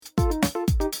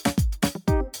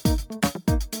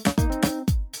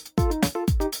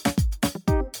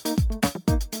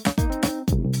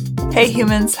Hey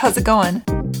humans, how's it going?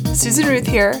 Susan Ruth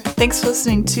here. Thanks for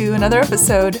listening to another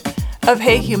episode of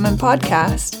Hey Human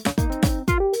Podcast.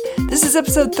 This is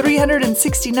episode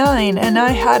 369, and I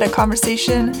had a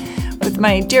conversation with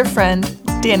my dear friend,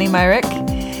 Danny Myrick.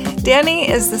 Danny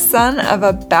is the son of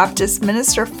a Baptist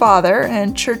minister father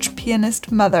and church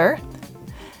pianist mother.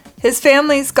 His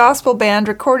family's gospel band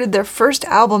recorded their first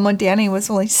album when Danny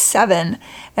was only 7,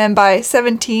 and by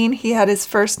 17, he had his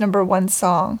first #1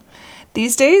 song.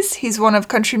 These days, he's one of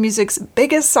country music's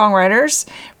biggest songwriters,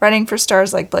 writing for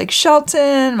stars like Blake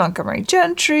Shelton, Montgomery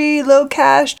Gentry,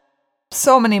 LoCash,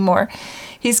 so many more.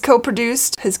 He's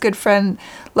co-produced his good friend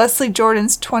Leslie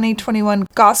Jordan's 2021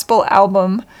 gospel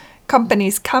album,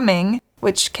 Company's Coming,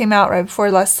 which came out right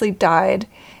before Leslie died.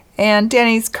 And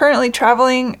Danny's currently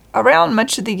traveling around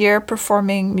much of the year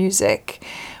performing music,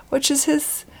 which is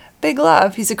his big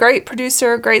love. He's a great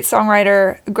producer, great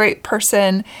songwriter, a great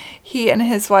person. He and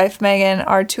his wife, Megan,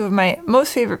 are two of my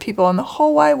most favorite people in the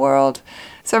whole wide world.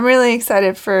 So I'm really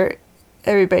excited for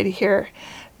everybody to hear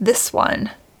this one.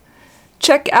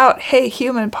 Check out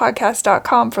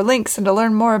heyhumanpodcast.com for links and to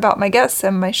learn more about my guests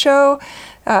and my show.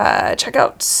 Check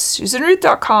out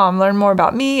susanruth.com, learn more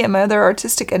about me and my other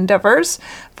artistic endeavors.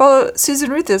 Follow Susan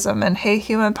Ruthism and Hey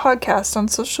Human Podcast on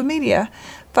social media.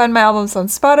 Find my albums on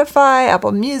Spotify,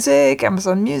 Apple Music,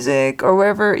 Amazon Music, or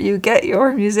wherever you get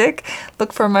your music.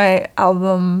 Look for my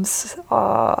albums,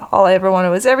 All I Ever Wanted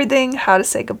Was Everything, How to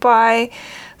Say Goodbye,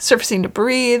 Surfacing to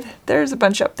Breathe. There's a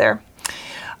bunch up there.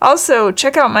 Also,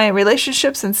 check out my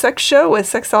relationships and sex show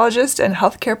with sexologist and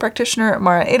healthcare practitioner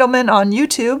Mara Edelman on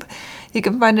YouTube. You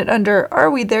can find it under Are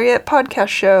We There Yet podcast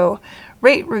show.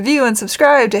 Rate, review, and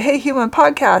subscribe to Hey Human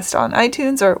Podcast on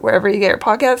iTunes or wherever you get your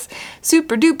podcasts.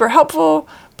 Super duper helpful.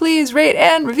 Please rate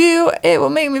and review. It will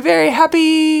make me very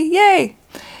happy. Yay!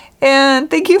 And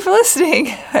thank you for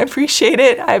listening. I appreciate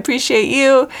it. I appreciate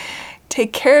you.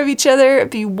 Take care of each other.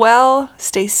 Be well.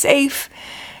 Stay safe.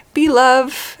 Be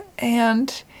love.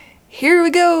 And here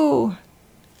we go.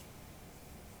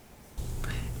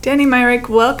 Danny Myrick,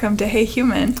 welcome to Hey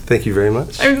Human. Thank you very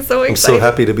much. I'm so excited. I'm so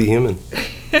happy to be human.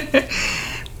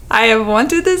 I have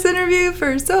wanted this interview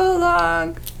for so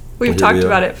long. We've talked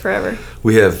about it forever.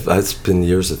 We have. It's been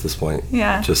years at this point.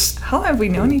 Yeah. How long have we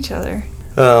known each other?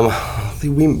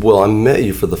 I met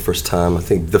you for the first time. I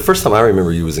think the first time I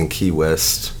remember you was in Key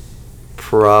West,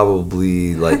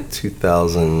 probably like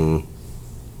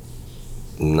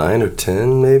 2009 or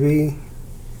 10, maybe.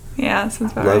 Yeah,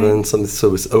 sounds about 11, right. something.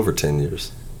 So it's over 10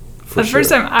 years. The first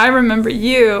time I remember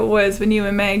you was when you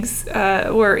and Megs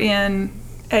were in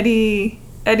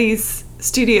Eddie's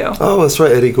studio. Oh, that's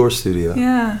right, Eddie Gore's studio.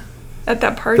 Yeah, at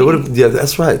that party.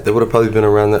 That's right. That would have probably been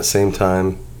around that same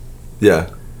time. Yeah,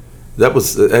 that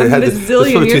was. It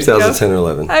was probably 2010 or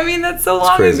 11. I mean, that's so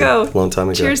long ago. Long time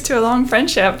ago. Cheers to a long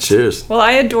friendship. Cheers. Well,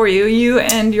 I adore you. You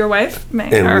and your wife,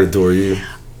 Meg, and we adore you.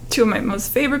 Two of my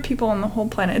most favorite people on the whole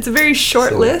planet. It's a very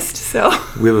short list, so.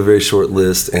 We have a very short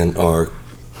list and are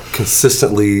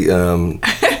consistently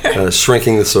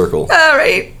shrinking the circle. All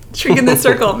right. Shrinking the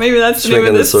circle. Maybe that's the name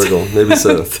of this. Shrinking the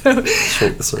circle. Maybe so.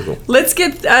 Shrink the circle. Let's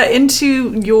get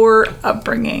into your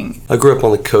upbringing. I grew up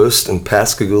on the coast in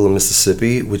Pascagoula,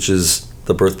 Mississippi, which is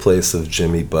the birthplace of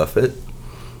Jimmy Buffett.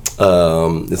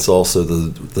 It's also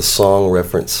the song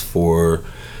reference for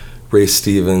Ray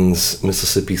Stevens'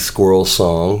 Mississippi Squirrel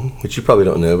Song, which you probably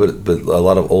don't know, but a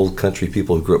lot of old country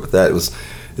people who grew up with that.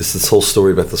 It's this whole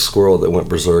story about the squirrel that went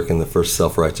berserk in the first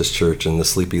self-righteous church in the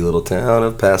sleepy little town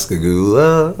of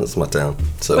Pascagoula. That's my town.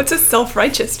 So, what's a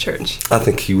self-righteous church? I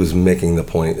think he was making the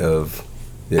point of.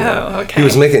 Oh, okay. He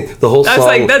was making the whole song. I was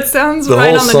like, that sounds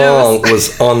right on the nose. The whole song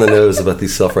was on the nose about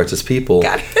these self-righteous people.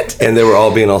 Got it. And they were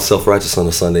all being all self-righteous on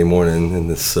a Sunday morning in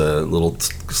this little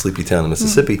sleepy town in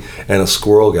Mississippi. And a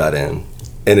squirrel got in.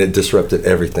 And it disrupted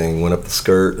everything. Went up the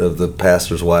skirt of the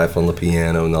pastor's wife on the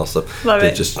piano and all stuff. Love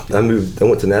it. I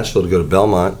went to Nashville to go to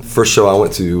Belmont. First show I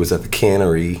went to was at the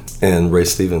Cannery, and Ray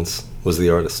Stevens was the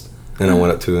artist. And I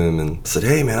went up to him and said,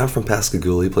 "Hey, man, I'm from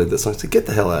Pascagoula." He played that song. I said, "Get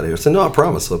the hell out of here." I said, "No, I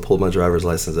promise." So I pulled my driver's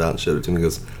license out and showed it to him. He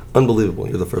goes, "Unbelievable.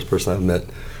 You're the first person I've met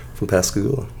from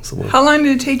Pascagoula." So, how long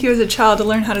did it take you as a child to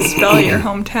learn how to spell your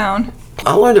hometown?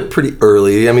 I learned it pretty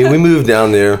early. I mean, we moved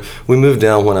down there. We moved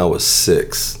down when I was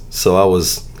 6. So I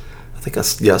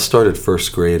started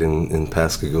first grade in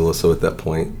Pascagoula. So at that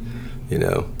point,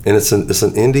 and it's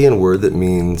an Indian word that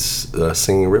means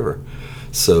singing river.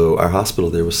 So our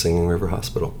hospital there was Singing River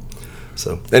Hospital.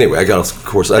 So anyway, I got off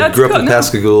course. I grew up in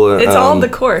Pascagoula. It's all the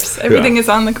course. Everything is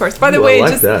on the course. By the way,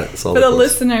 just for the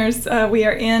listeners, we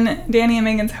are in Danny and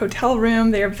Megan's hotel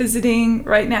room. They are visiting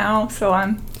right now, so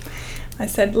I'm I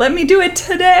said, let me do it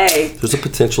today. There's a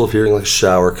potential of hearing like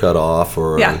shower cut off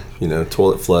or,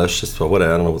 toilet flush. Just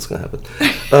whatever. I don't know what's going to happen.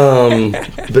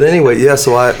 But anyway, yeah,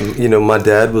 so my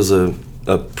dad was a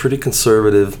pretty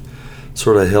conservative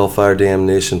sort of hellfire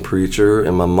damnation preacher,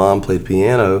 and my mom played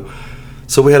piano.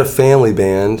 So we had a family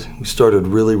band. We started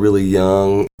really, really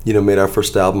young, made our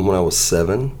first album when I was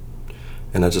 7.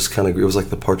 And I just it was like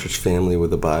the Partridge Family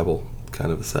with the Bible.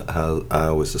 Kind of is how I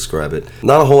always describe it.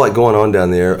 Not a whole lot going on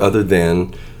down there other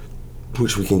than,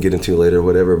 which we can get into later or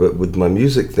whatever, but with my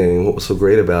music thing, what was so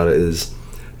great about it is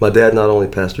my dad not only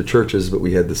pastored churches, but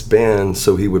we had this band,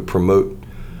 so he would promote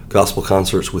gospel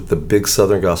concerts with the big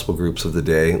Southern gospel groups of the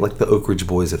day, like the Oak Ridge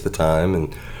Boys at the time,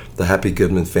 and the Happy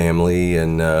Goodman Family,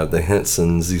 and the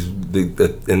Hensons.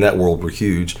 In that world were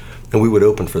huge, and we would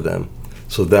open for them.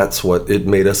 So that's what, it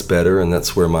made us better, and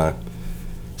that's where my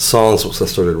songs, once I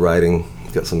started writing,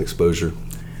 got some exposure.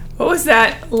 What was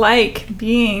that like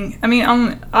being,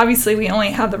 obviously we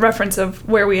only have the reference of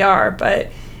where we are,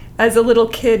 but as a little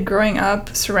kid growing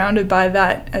up surrounded by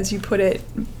that, as you put it,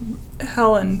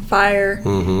 hell and fire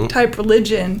type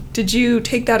religion, did you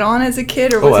take that on as a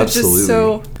kid, or was it just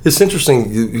so... It's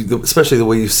interesting, especially the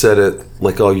way you said it,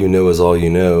 like all you know is all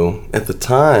you know. At the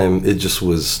time, it just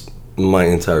was my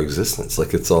entire existence,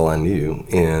 like it's all I knew.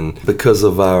 And because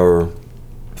of our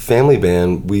family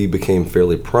band, we became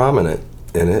fairly prominent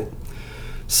in it.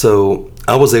 So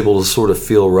I was able to sort of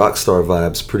feel rock star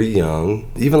vibes pretty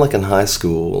young, even like in high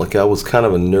school. Like I was kind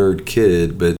of a nerd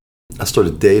kid, but I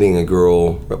started dating a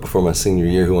girl right before my senior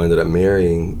year who I ended up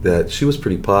marrying, that she was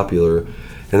pretty popular,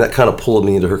 and that kind of pulled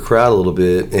me into her crowd a little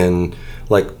bit. And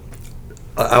like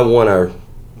I won our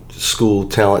school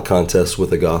talent contest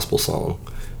with a gospel song,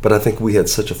 but I think we had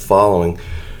such a following.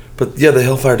 But yeah, the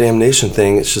Hellfire Damnation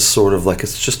thing, it's just sort of like,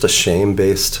 it's just a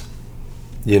shame-based,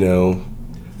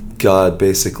 God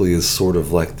basically is sort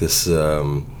of like this,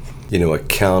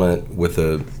 accountant with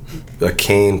a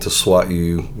cane to swat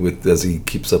you with as he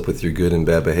keeps up with your good and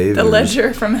bad behavior. The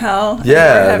ledger from hell.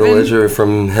 Yeah, the ledger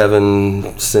from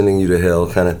heaven sending you to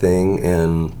hell kind of thing.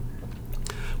 And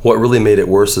what really made it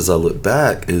worse as I look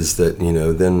back is that,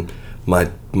 then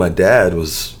my dad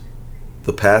was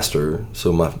the pastor,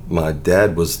 so my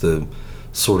dad was the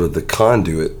sort of the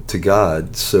conduit to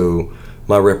God. So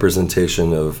my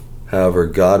representation of however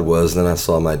God was, then I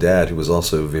saw my dad, who was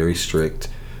also very strict,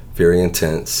 very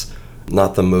intense,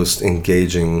 not the most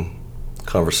engaging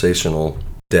conversational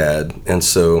dad. And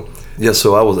so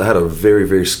I had a very,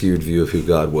 very skewed view of who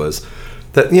God was.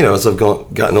 That, as I've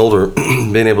gotten older,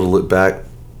 being able to look back,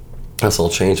 that's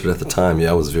all changed. But at the time,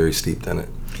 I was very steeped in it.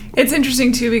 It's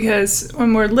interesting, too, because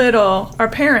when we're little, our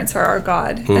parents are our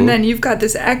God. Mm-hmm. And then you've got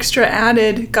this extra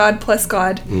added God plus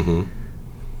God. Mm-hmm.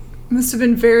 It must have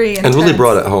been very intense. And really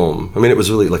brought it home. It was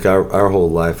really like our whole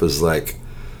life was like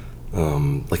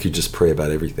you just pray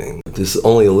about everything. It's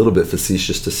only a little bit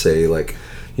facetious to say, like,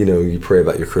 you pray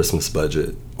about your Christmas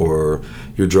budget, or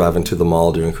you're driving to the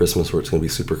mall during Christmas where it's going to be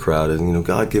super crowded, and,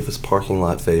 God, give us parking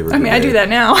lot favor. I do that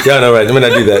now. Yeah, I know, right? I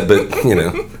do that, but,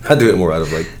 I do it more out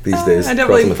of, like, these days. I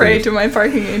definitely pray to my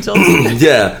parking angels.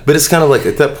 Yeah, but it's kind of like,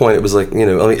 at that point, it was like,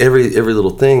 every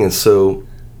little thing. And so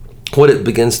what it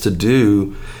begins to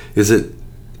do is it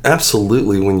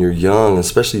absolutely, when you're young,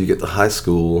 especially you get to high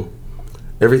school,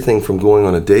 everything from going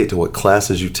on a date to what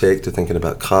classes you take to thinking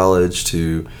about college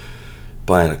to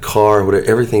buying a car, whatever,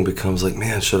 everything becomes like,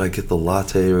 man, should I get the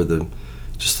latte or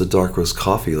just the dark roast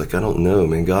coffee? Like, I don't know,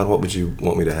 man. God, what would you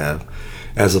want me to have?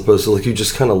 As opposed to, like, you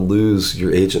just kind of lose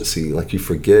your agency. Like, you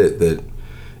forget that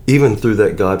even through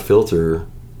that God filter,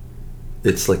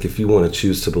 it's like, if you want to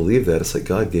choose to believe that, it's like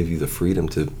God gave you the freedom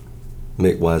to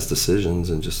make wise decisions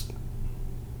and just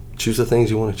choose the things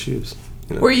you want to choose.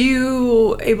 Were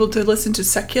you able to listen to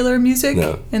secular music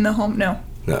No. in the home? No.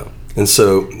 And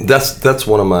so that's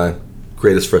one of my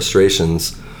greatest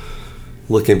frustrations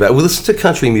looking back. We listened to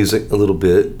country music a little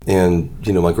bit, and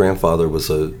my grandfather was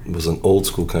an old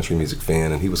school country music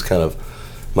fan, and he was kind of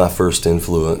my first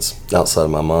influence outside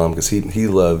of my mom, because he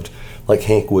loved like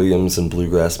Hank Williams and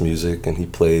bluegrass music, and he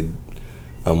played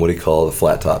what he called a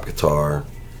flat top guitar,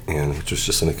 and which was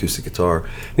just an acoustic guitar.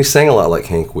 And he sang a lot like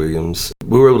Hank Williams.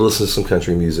 We were able to listen to some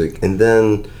country music, and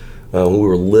then when we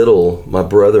were little, my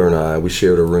brother and I, we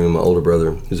shared a room. My older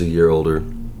brother, who's a year older,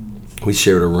 we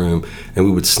shared a room, and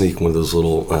we would sneak one of those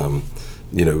little,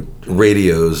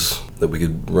 radios that we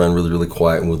could run really, really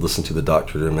quiet, and we'd listen to the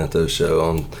Dr. Demento show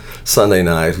on Sunday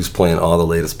night, who's playing all the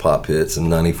latest pop hits, and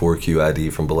 94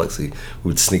 QID from Biloxi.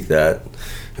 We would sneak that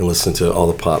and listen to all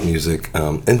the pop music.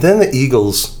 And then the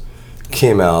Eagles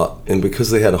came out, and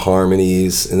because they had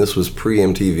harmonies, and this was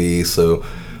pre-MTV, so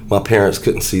my parents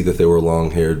couldn't see that they were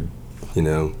long-haired,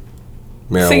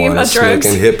 marijuana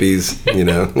smoking hippies, you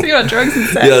know. Thinking about drugs and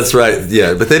sex. Yeah, that's right.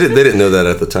 Yeah, but they didn't know that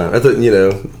at the time. I thought, you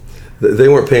know, they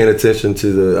weren't paying attention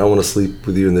to the "I want to sleep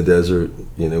with you in the desert,"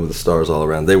 you know, with the stars all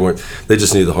around. They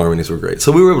just knew the harmonies were great.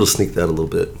 So we were able to sneak that a little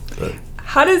bit. But.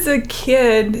 How does a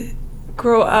kid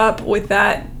grow up with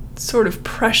that sort of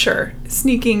pressure?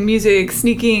 Sneaking music,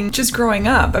 just growing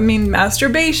up. I mean,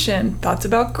 masturbation, thoughts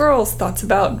about girls, thoughts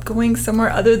about going somewhere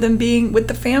other than being with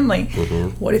the family.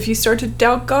 Mm-hmm. What if you start to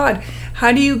doubt God?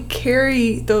 How do you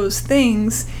carry those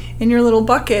things in your little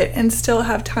bucket and still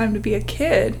have time to be a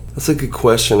kid? That's a good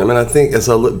question. I mean, I think as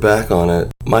I look back on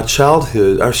it, my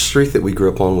childhood, our street that we grew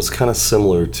up on was kind of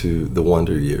similar to the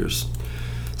Wonder Years.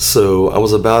 So I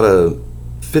was about a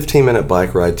 15-minute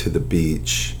bike ride to the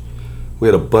beach. We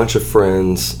had a bunch of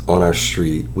friends on our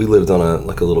street. We lived on a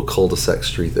little cul-de-sac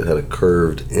street that had a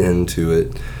curved end to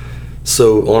it.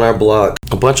 So on our block,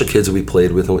 a bunch of kids that we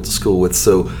played with and went to school with.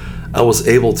 So I was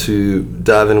able to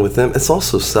dive in with them. It's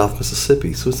also South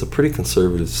Mississippi, so it's a pretty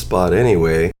conservative spot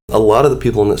anyway. A lot of the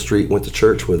people on that street went to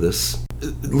church with us.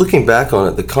 Looking back on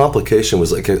it, the complication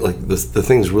was like the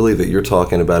things really that you're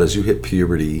talking about as you hit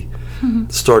puberty,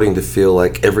 starting to feel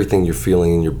like everything you're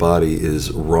feeling in your body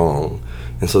is wrong.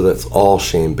 And so that's all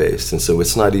shame-based. And so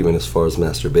it's not even as far as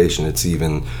masturbation. It's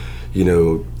even, you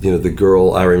know, the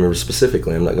girl, I remember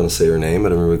specifically, I'm not going to say her name,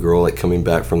 but I remember a girl like coming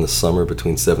back from the summer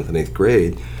between 7th and 8th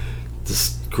grade.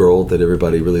 This girl that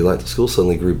everybody really liked at school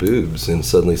suddenly grew boobs. And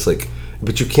suddenly it's like,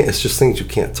 but you can't, it's just things you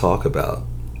can't talk about.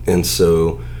 And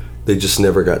so they just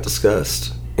never got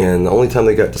discussed. And the only time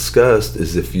they got discussed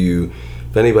is if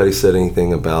anybody said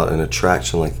anything about an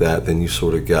attraction like that, then you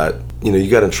sort of got, you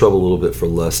got in trouble a little bit for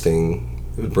lusting.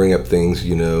 It would bring up things,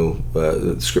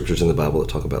 scriptures in the Bible that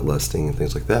talk about lusting and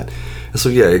things like that. And so,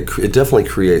 yeah, it definitely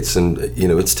creates, and,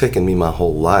 it's taken me my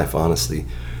whole life, honestly,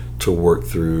 to work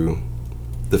through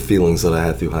the feelings that I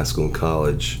had through high school and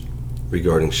college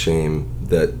regarding shame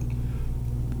that,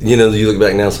 you look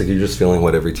back now, it's like you're just feeling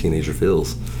what every teenager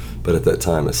feels. But at that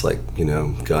time, it's like,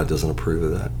 God doesn't approve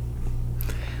of that.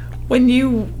 When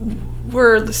you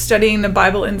were studying the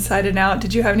Bible inside and out,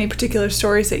 did you have any particular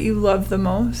stories that you loved the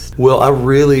most? Well, I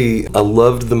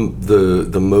loved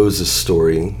the Moses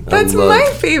story. That's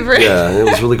my favorite. Yeah, it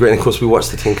was really great. And of course, we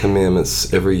watched the Ten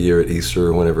Commandments every year at Easter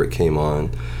or whenever it came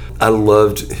on. I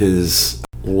loved his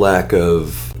lack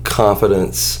of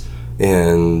confidence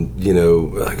and,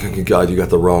 God, you got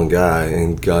the wrong guy.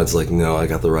 And God's like, no, I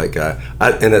got the right guy.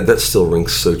 And that still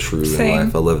rings so true in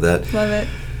life. I love that. Love it.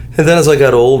 And then as I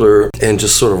got older and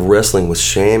just sort of wrestling with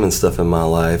shame and stuff in my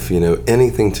life,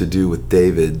 anything to do with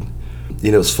David,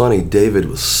 it's funny, David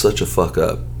was such a fuck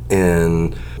up.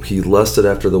 And he lusted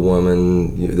after the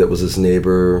woman that was his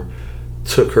neighbor,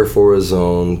 took her for his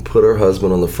own, put her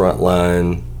husband on the front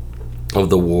line of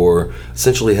the war,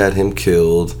 essentially had him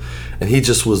killed. And he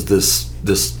just was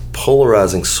this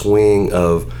polarizing swing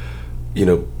of,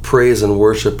 praise and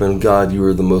worship and God, you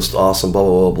are the most awesome, blah,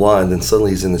 blah, blah, blah. And then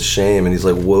suddenly he's in this shame and he's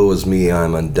like, woe is me,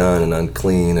 I'm undone and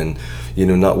unclean and,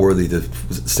 not worthy to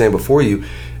stand before you.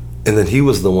 And then he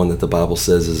was the one that the Bible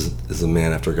says is a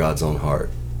man after God's own heart,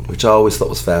 which I always thought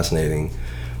was fascinating.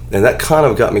 And that kind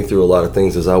of got me through a lot of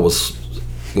things as I was,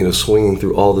 swinging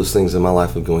through all those things in my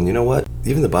life of going, you know what?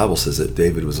 Even the Bible says that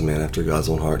David was a man after God's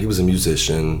own heart. He was a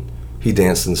musician. He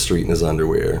danced in the street in his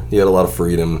underwear. He had a lot of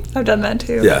freedom. I've done that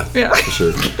too. Yeah. For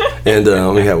sure. And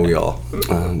we all.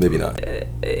 Maybe not.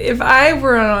 If I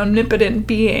were an omnipotent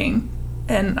being,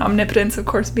 and omnipotence, of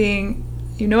course, being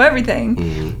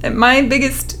everything, and my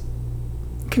biggest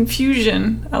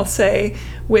confusion, I'll say,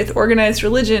 with organized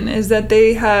religion is that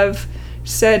they have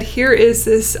said, here is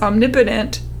this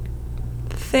omnipotent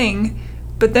thing,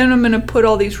 but then I'm going to put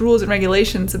all these rules and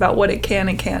regulations about what it can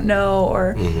and can't know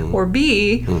or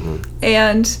be.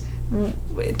 And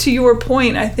to your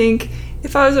point, I think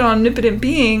if I was an omnipotent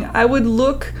being, I would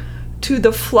look to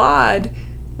the flawed,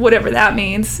 whatever that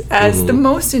means, as the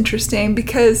most interesting,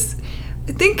 because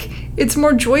I think it's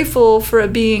more joyful for a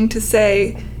being to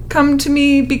say, come to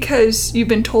me because you've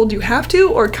been told you have to,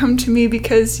 or come to me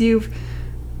because you've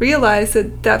realize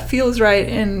that feels right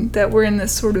and that we're in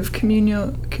this sort of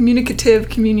communicative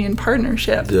communion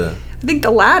partnership. Yeah. I think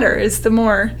the latter is the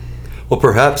more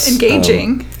perhaps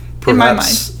engaging in my mind.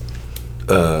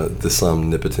 This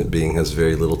omnipotent being has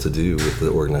very little to do with the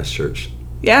organized church.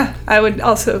 Yeah, I would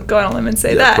also go on a limb and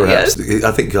say that. Perhaps. Yes.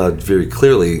 I think God very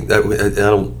clearly,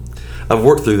 I've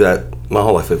worked through that my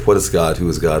whole life. Like, what is God? Who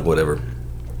is God? Whatever.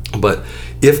 But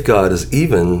if God is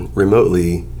even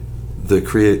remotely the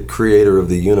creator of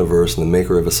the universe and the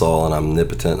maker of us all and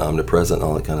omnipotent, omnipresent,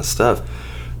 all that kind of stuff,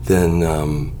 then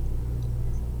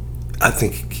I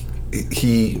think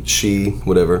he, she,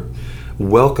 whatever,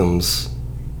 welcomes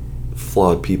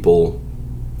flawed people.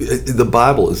 The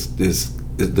Bible is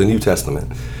the New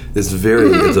Testament. It's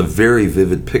a very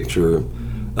vivid picture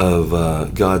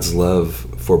of God's love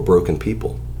for broken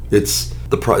people. It's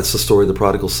the story of the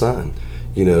prodigal son,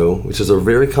 which is a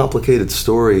very complicated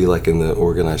story, like in the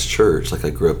organized church. Like I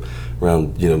grew up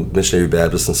around, missionary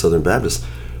Baptist and Southern Baptist.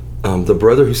 The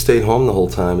brother who stayed home the whole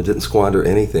time and didn't squander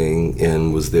anything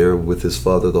and was there with his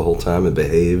father the whole time and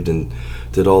behaved and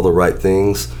did all the right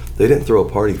things, they didn't throw a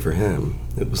party for him.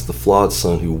 It was the flawed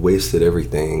son who wasted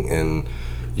everything and,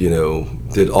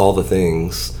 did all the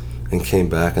things and came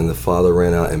back, and the father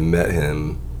ran out and met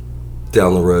him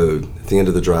down the road at the end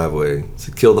of the driveway.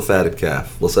 Said, kill the fatted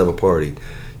calf, let's have a party.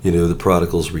 The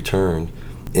prodigal's returned.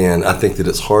 And I think that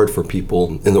it's hard for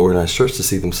people in the organized church to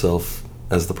see themselves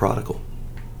as the prodigal,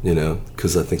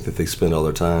 because I think that they spend all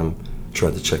their time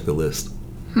trying to check the list.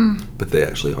 But they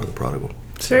actually are the prodigal.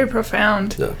 It's very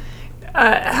profound. Yeah.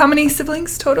 How many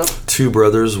siblings total? 2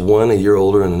 brothers, one a year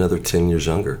older and another 10 years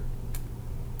younger.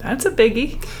 That's a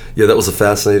biggie. Yeah, that was a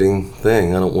fascinating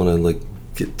thing. I don't want to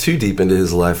get too deep into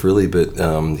his life really, but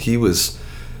he was,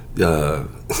 just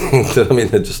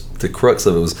the crux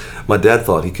of it was my dad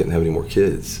thought he couldn't have any more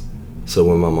kids. So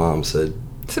when my mom said,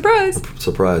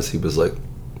 surprise, he was like,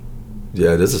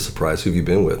 yeah, it is a surprise. Who have you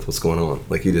been with? What's going on?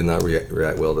 He did not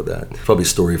react well to that. Probably a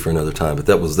story for another time, but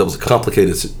that was a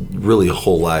complicated, really a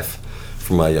whole life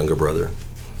for my younger brother.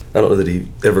 I don't know that he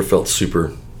ever felt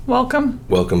super welcome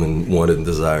and wanted and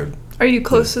desired. Are you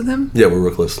close with him? Yeah, we're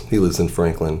real close. He lives in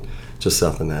Franklin, just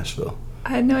south of Nashville. I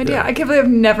had no idea. Yeah. I can't believe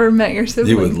I've never met your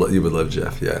sibling. You would love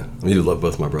Jeff, yeah. You would love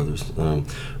both my brothers.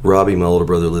 Robbie, my older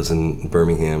brother, lives in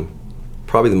Birmingham.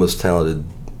 Probably the most talented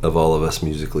of all of us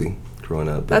musically growing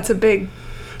up. That's a big...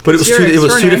 But it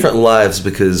was two different lives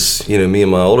because, me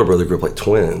and my older brother grew up like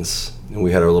twins. And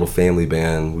we had our little family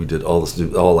band. We did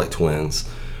all like twins.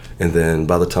 And then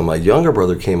by the time my younger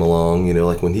brother came along,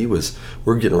 when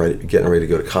we're getting ready to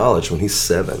go to college when he's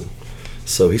 7.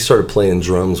 So he started playing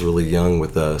drums really young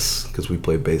with us because we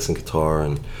played bass and guitar,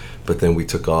 but then we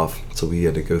took off. So we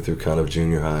had to go through kind of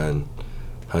junior high and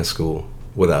high school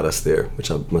without us there, which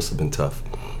must have been tough.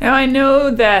 Now I know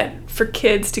that for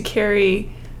kids to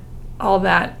carry all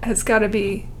that has got to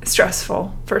be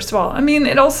stressful, first of all.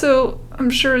 It also,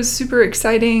 I'm sure, is super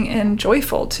exciting and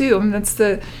joyful too. That's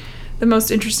the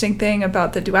most interesting thing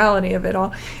about the duality of it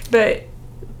all. But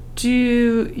do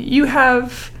you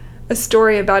have a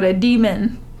story about a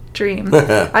demon dream?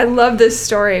 I love this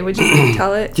story. Would you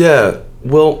tell it? Yeah.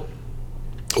 Well,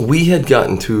 we had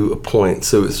gotten to a point,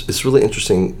 so it's really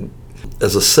interesting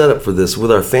as a setup for this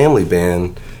with our family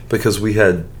band, because we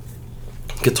had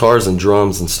guitars and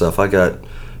drums and stuff. I got,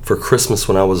 for Christmas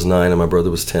when I was 9 and my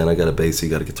brother was 10, I got a bass, he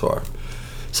got a guitar.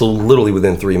 So literally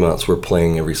within 3 months, we're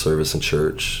playing every service in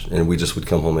church, and we just would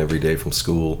come home every day from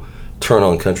school, turn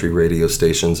on country radio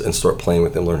stations, and start playing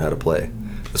with them, learn how to play.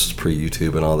 This was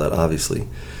pre-YouTube and all that, obviously.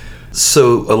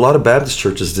 So a lot of Baptist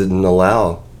churches didn't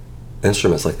allow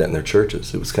instruments like that in their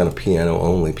churches. It was kind of piano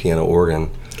only, piano organ.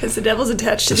 Because the devil's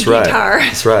attached to the guitar.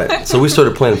 That's right. So we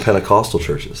started playing in Pentecostal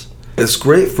churches. It's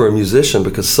great for a musician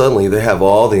because suddenly they have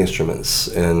all the instruments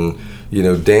and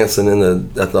dancing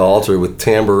at the altar with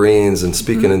tambourines and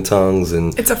speaking in tongues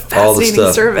and it's a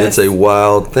fascinating service. It's a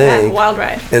wild thing. Yeah, wild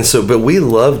ride. And so, but we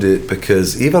loved it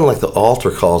because even like the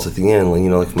altar calls at the end,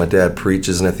 like my dad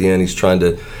preaches and at the end he's trying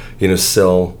to,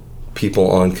 sell people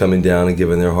on coming down and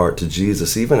giving their heart to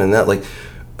Jesus. Even in that,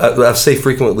 I say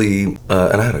frequently, and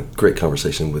I had a great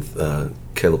conversation with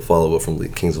Caleb Followill from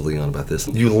Kings of Leon about this.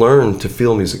 You learn to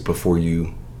feel music before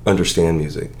you understand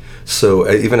music. So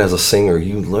even as a singer,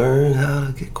 you learn how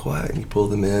to get quiet and you pull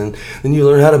them in, then you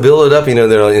learn how to build it up.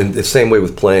 They're in the same way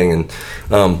with playing.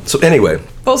 And so anyway,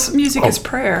 music is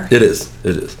prayer. It is,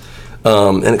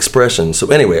 and expression. So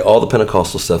anyway, all the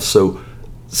Pentecostal stuff. So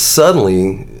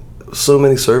suddenly, so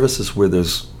many services where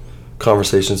there's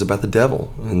conversations about the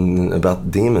devil and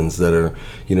about demons that are,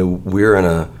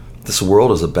 we're this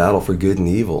world is a battle for good and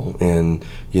evil, and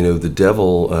the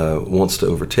devil wants to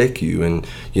overtake you, and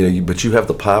but you have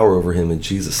the power over him in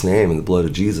Jesus' name and the blood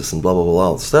of Jesus and blah blah blah,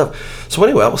 all the stuff. So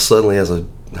anyway, I was suddenly, as a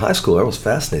high schooler, I was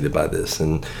fascinated by this,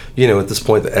 and at this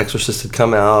point, The Exorcist had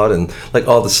come out and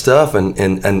all this stuff, and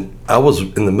I was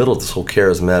in the middle of this whole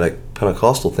charismatic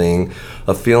Pentecostal thing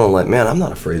of feeling like, man, I'm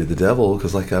not afraid of the devil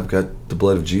because I've got the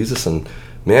blood of Jesus and.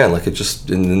 Man, it just,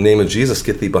 in the name of Jesus,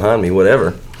 get thee behind me,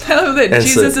 whatever. I love that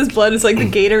Jesus' blood is like the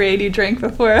Gatorade you drank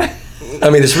before.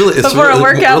 It's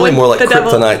really more like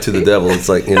kryptonite to the devil. It's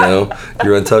like,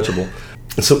 you're untouchable.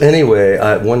 And so anyway,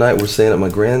 one night we're staying at my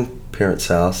grandparents' parents'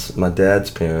 house, my dad's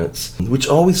parents, which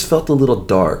always felt a little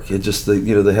dark. It just,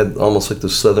 they had almost like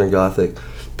those Southern Gothic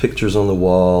pictures on the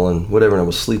wall and whatever, and I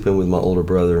was sleeping with my older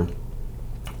brother.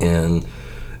 And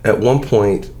at one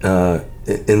point,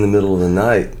 in the middle of the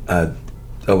night,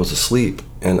 I was asleep,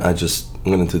 and I just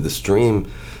went into this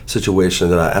dream situation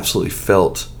that I absolutely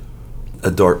felt a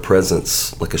dark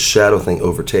presence, like a shadow thing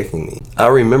overtaking me. I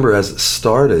remember as it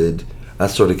started, I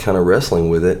started kind of wrestling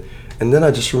with it, and then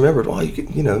I just remembered, you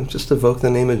could, just evoke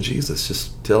the name of Jesus,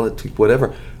 just tell it to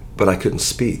whatever, but I couldn't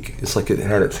speak. It's like it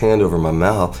had its hand over my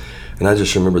mouth, and I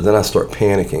just remember then I start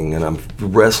panicking, and I'm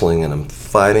wrestling, and I'm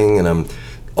fighting, and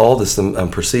all this I'm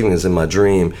perceiving is in my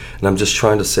dream, and I'm just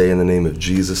trying to say in the name of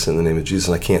Jesus, and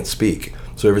I can't speak.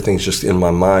 So everything's just in my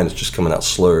mind, it's just coming out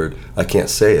slurred. I can't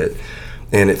say it.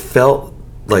 And it felt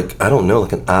like, I don't know,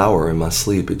 like an hour in my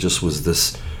sleep. It just was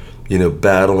this,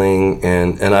 battling.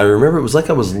 And I remember it was like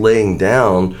I was laying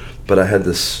down, but I had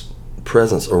this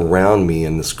presence around me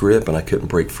and this grip, and I couldn't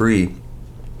break free.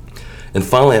 And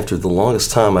finally, after the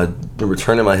longest time, I remember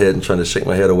turning my head and trying to shake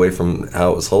my head away from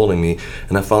how it was holding me.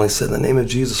 And I finally said, in the name of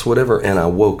Jesus, whatever. And I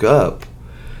woke up,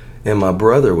 and my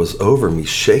brother was over me,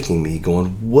 shaking me, going,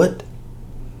 what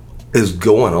is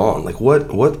going on? Like, what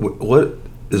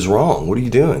is wrong? What are you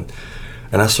doing?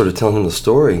 And I started telling him the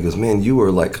story. He goes, man, you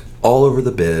were like all over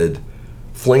the bed,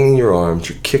 flinging your arms,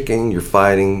 you're kicking, you're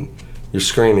fighting, you're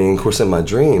screaming. Of course, in my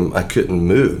dream, I couldn't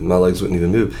move. My legs wouldn't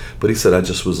even move. But he said I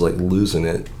just was like losing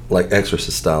it, like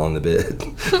Exorcist style in the bed.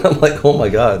 I'm like, oh my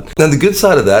God. Now, the good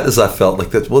side of that is I felt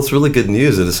like that, it's really good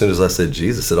news that as soon as I said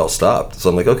Jesus, it all stopped. So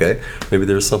I'm like, okay, maybe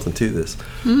there's something to this.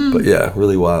 But yeah,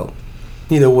 really wild.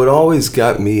 What always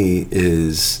got me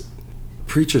is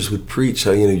preachers would preach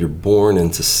how, you're born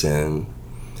into sin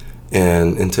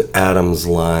and into Adam's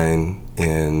line,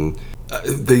 and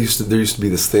there used to be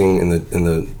this thing in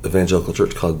the evangelical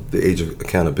church called the age of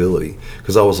accountability,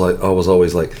 because I was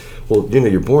always like, well,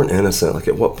 you're born innocent. Like,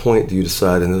 at what point do you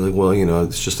decide? And they're like, well,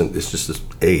 it's just this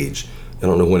age. I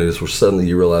don't know when it is where suddenly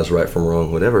you realize right from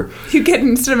wrong, whatever. You get,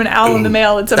 instead of an owl in the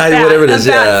mail, it's a bat. Whatever it is,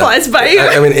 bat flies by you.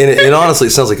 I mean, and honestly,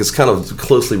 it sounds like it's kind of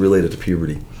closely related to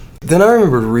puberty. Then I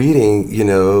remembered reading,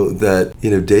 that,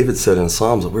 David said in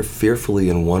Psalms that we're fearfully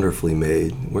and wonderfully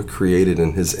made. We're created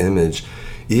in his image.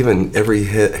 Even every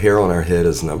hair on our head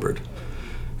is numbered.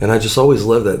 And I just always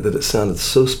loved that it sounded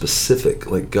so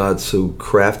specific, like God so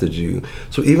crafted you.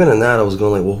 So even in that, I was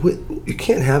going like, well, you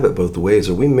can't have it both ways.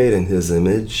 Are we made in his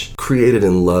image, created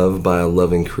in love by a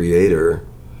loving creator,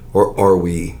 or are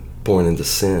we born into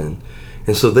sin?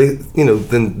 And so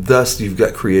then thus you've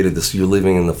got created this, you're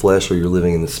living in the flesh or you're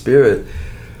living in the spirit.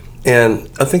 And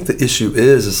I think the issue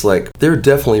is like, there are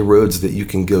definitely roads that you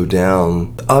can go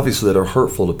down, obviously, that are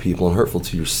hurtful to people and hurtful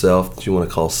to yourself, that you want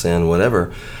to call sin,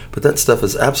 whatever. But that stuff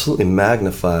is absolutely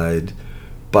magnified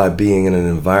by being in an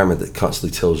environment that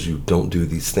constantly tells you, don't do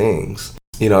these things.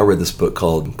 I read this book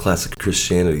called Classic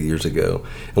Christianity years ago.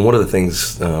 And one of the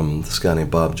things this guy named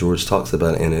Bob George talks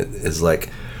about in it is like,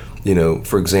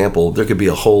 for example, there could be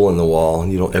a hole in the wall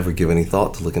and you don't ever give any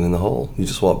thought to looking in the hole. You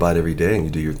just walk by it every day and you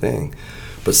do your thing.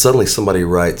 But suddenly somebody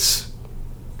writes,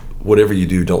 whatever you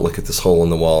do, don't look at this hole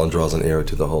in the wall, and draws an arrow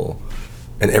to the hole.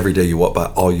 And every day you walk by,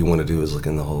 all you want to do is look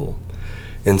in the hole.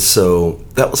 And so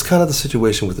that was kind of the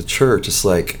situation with the church. It's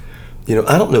like,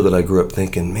 I don't know that I grew up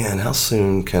thinking, man, how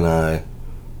soon can I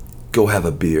go have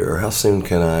a beer? Or how soon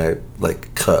can I,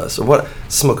 like, cuss? Or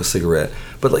smoke a cigarette?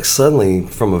 But, like, suddenly,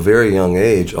 from a very young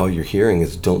age, all you're hearing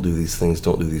is, don't do these things,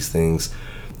 don't do these things.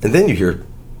 And then you hear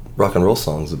rock and roll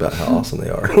songs about how awesome they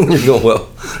are. And you're going, well,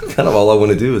 kind of all I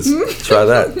want to do is try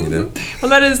that, Well,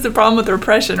 that is the problem with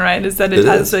repression, right? Is that it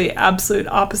has the absolute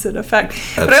opposite effect.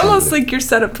 Absolutely. But I almost think you're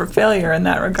set up for failure in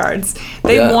that regards.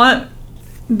 They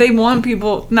want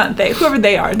people, not they, whoever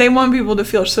they are, they want people to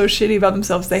feel so shitty about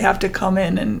themselves they have to come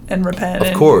in and repent.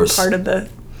 Of course. Part of the...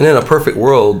 And in a perfect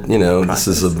world, process.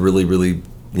 This is a really, really,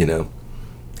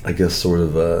 I guess sort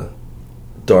of a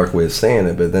dark way of saying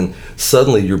it, but then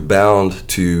suddenly you've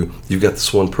got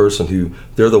this one person who,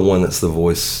 they're the one that's the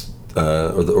voice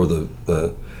or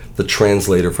the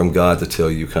translator from God to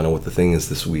tell you kind of what the thing is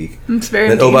this week. It's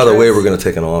very and dangerous. Oh, by the way, we're going to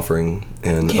take an offering,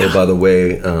 and oh, by the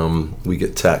way, we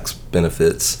get tax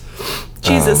benefits.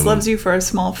 Jesus loves you for a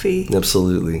small fee.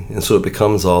 Absolutely. And so it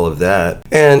becomes all of that.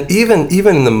 And even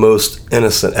in the most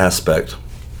innocent aspect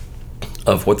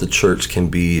of what the church can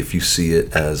be, if you see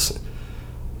it as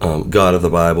God of the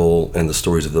Bible and the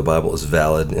stories of the Bible is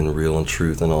valid and real and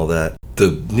truth and all that,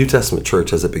 the New Testament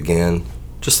church as it began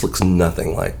just looks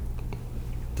nothing like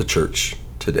the church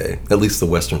today, at least the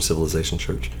Western civilization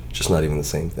church. Just not even the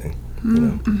same thing.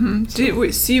 Mm-hmm.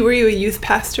 So. Were you a youth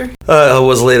pastor? I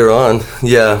was later on.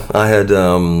 Yeah, I had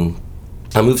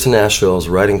I moved to Nashville. I was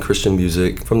writing Christian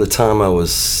music from the time I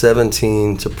was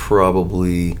 17 to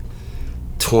probably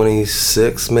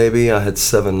 26, maybe. I had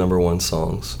 7 number one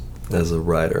songs as a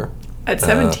writer. At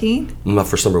 17? My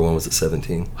first number one was at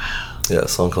 17. Wow. Yeah, a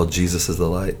song called Jesus is the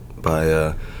Light by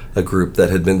a group that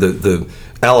had been, the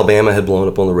Alabama had blown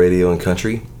up on the radio and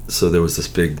country, so there was this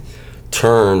big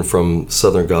turn from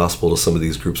Southern gospel to some of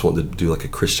these groups wanting to do like a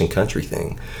Christian country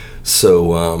thing.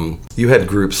 So you had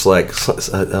groups like,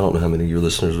 I don't know how many of your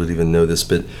listeners would even know this,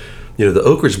 but you know, the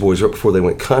Oak Ridge Boys, right before they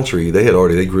went country,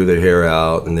 they grew their hair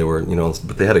out, and they were, you know,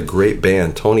 but they had a great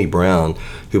band. Tony Brown,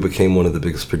 who became one of the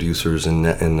biggest producers in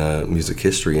music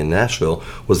history in Nashville,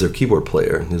 was their keyboard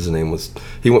player. His name was,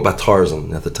 he went by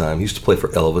Tarzan at the time. He used to play for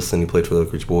Elvis, and he played for the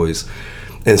Oak Ridge Boys.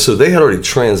 And so they had already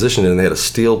transitioned, and they had a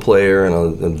steel player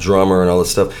and a drummer and all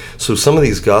this stuff. So some of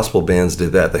these gospel bands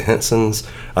did that. The Hensons,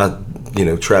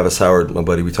 Travis Howard, my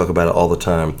buddy, we talk about it all the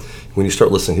time. When you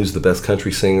start listening, who's the best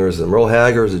country singer? Is it Merle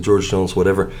Haggard? Is it George Jones?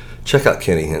 Whatever. Check out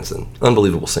Kenny Henson.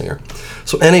 Unbelievable singer.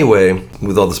 So anyway,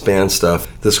 with all this band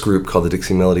stuff, this group called the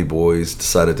Dixie Melody Boys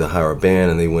decided to hire a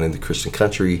band, and they went into Christian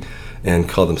country and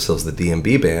called themselves the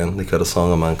DMB Band. They cut a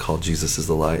song of mine called Jesus is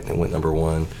the Light, and it went number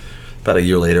one. About a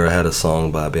year later, I had a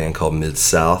song by a band called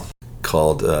Mid-South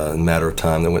called Matter of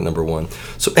Time that went number one.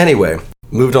 So anyway,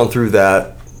 moved on through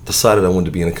that, decided I wanted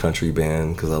to be in a country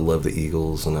band because I love the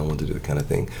Eagles and I wanted to do that kind of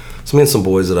thing. So me and some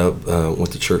boys that I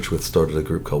went to church with started a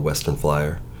group called Western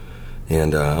Flyer.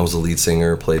 And I was a lead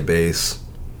singer, played bass,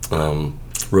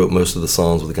 wrote most of the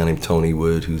songs with a guy named Tony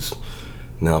Wood, who's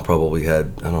now probably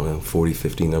had, 40,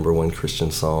 50 number one Christian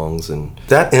songs. And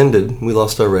that ended. We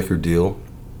lost our record deal.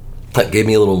 That gave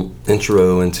me a little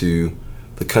intro into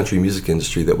the country music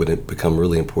industry that would become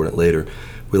really important later.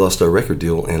 We lost our record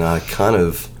deal, and I kind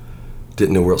of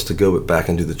didn't know where else to go but back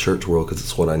into the church world because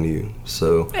it's what I knew.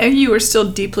 So, and you were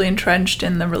still deeply entrenched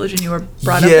in the religion you were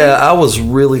brought up in? Yeah, I was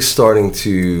really starting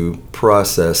to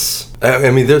process.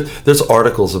 I mean, there's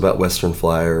articles about Western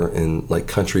Flyer and like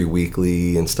Country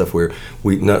Weekly and stuff where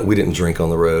we didn't drink on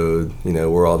the road. You know,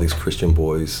 we're all these Christian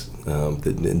boys that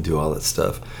didn't do all that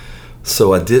stuff.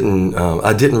 So I didn't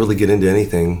really get into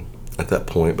anything at that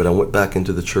point, but I went back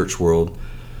into the church world,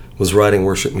 was writing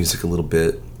worship music a little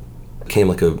bit, became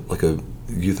like a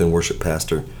youth and worship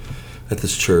pastor at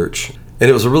this church.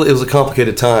 And it was a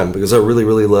complicated time because I really,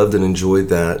 really loved and enjoyed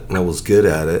that, and I was good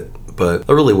at it, but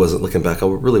I really wasn't, looking back, I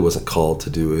really wasn't called to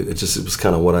do it. It was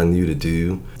kind of what I knew to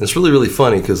do. And it's really, really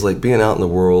funny because like being out in the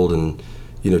world and,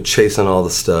 you know, chasing all the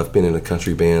stuff, being in a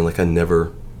country band,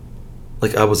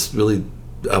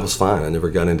 I was fine. I never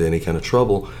got into any kind of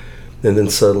trouble. And then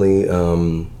suddenly,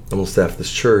 I'm on staff at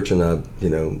this church, and I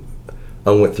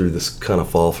went through this kind of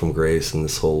fall from grace and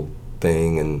this whole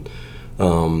thing, and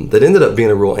that ended up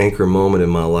being a real anchor moment in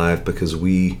my life because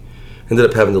we ended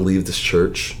up having to leave this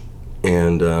church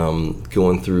and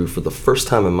going through, for the first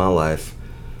time in my life,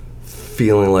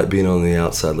 feeling like being on the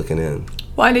outside looking in.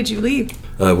 Why did you leave?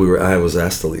 I was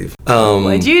asked to leave.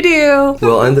 What'd you do?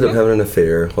 Well, I ended up having an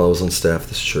affair while I was on staff at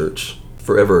this church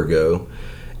forever ago,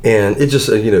 and it just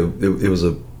it was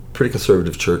a pretty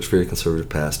conservative church, very conservative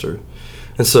pastor,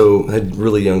 and so I had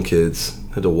really young kids,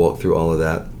 had to walk through all of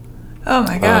that. Oh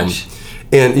my gosh.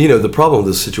 And the problem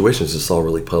with this situation is it's all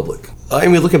really public. I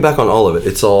mean, looking back on all of it,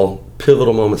 it's all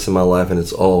pivotal moments in my life, and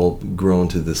it's all grown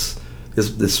to this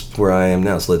where I am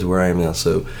now. It's led to where I am now.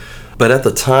 So, but at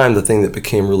the time, the thing that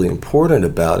became really important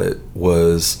about it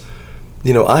was,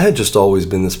 I had just always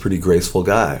been this pretty graceful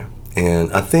guy.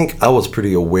 And I think I was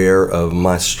pretty aware of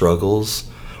my struggles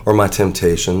or my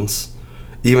temptations.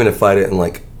 Even if I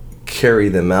didn't carry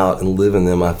them out and live in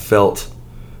them, I felt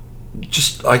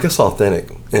just, I guess,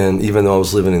 authentic. And even though I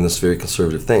was living in this very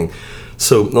conservative thing.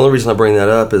 So the only reason I bring that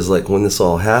up is when this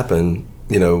all happened,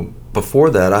 before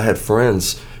that I had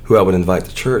friends who I would invite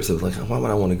to church. They were like, why would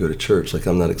I want to go to church?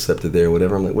 I'm not accepted there or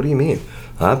whatever. I'm like, what do you mean?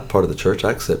 I'm part of the church.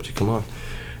 I accept you. Come on.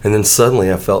 And then suddenly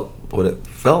I felt what it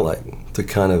felt like to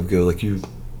kind of go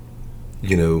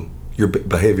your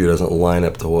behavior doesn't line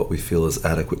up to what we feel is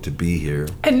adequate to be here.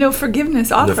 And no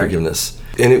forgiveness offered. No forgiveness.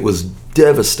 And it was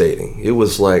devastating. It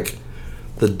was like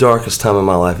the darkest time of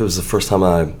my life. It was the first time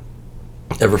I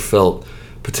ever felt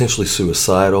potentially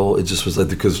suicidal. It just was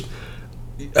because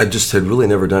I just had really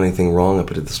never done anything wrong up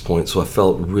at this point. So I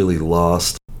felt really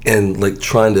lost and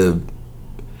trying to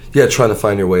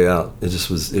find your way out. It just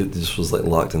was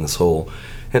locked in this hole.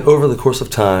 And over the course of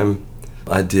time,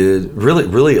 I did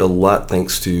really a lot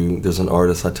thanks to, there's an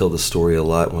artist, I tell this story a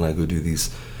lot when I go do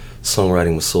these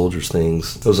songwriting with soldiers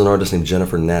things. There was an artist named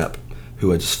Jennifer Knapp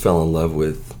who I just fell in love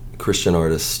with, a Christian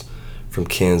artist from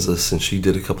Kansas, and she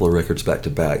did a couple of records back to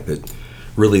back that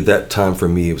really that time for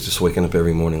me, it was just waking up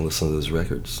every morning listening to those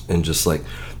records. And just like,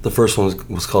 the first one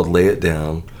was called Lay It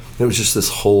Down. It was just this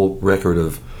whole record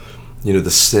of, you know,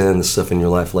 the sin, the stuff in your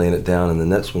life, laying it down. And the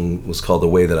next one was called The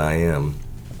Way That I Am.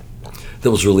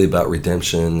 That was really about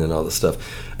redemption and all this stuff.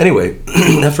 Anyway,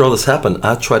 after all this happened,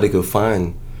 I tried to go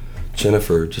find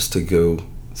Jennifer just to go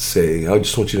say, I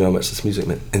just want you to know how much this music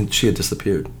meant. And she had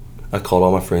disappeared. I called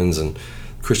all my friends in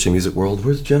Christian music world,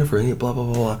 where's Jennifer? And blah, blah,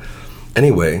 blah, blah.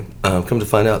 Anyway, come to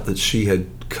find out that she had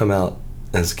come out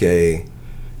as gay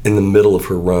in the middle of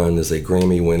her run as a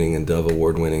Grammy-winning and Dove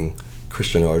Award-winning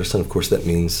Christian artist. And of course that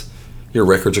means your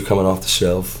records are coming off the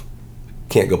shelf,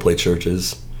 can't go play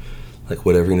churches, like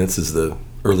whatever. This is the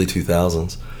early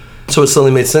 2000s. So it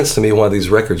suddenly made sense to me why these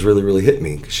records really, really hit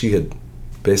me. 'Cause she had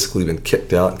basically been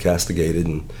kicked out and castigated.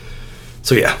 And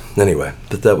so yeah, anyway,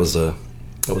 that was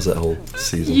that whole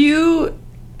season.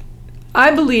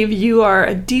 I believe you are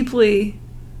a deeply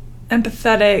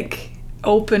empathetic,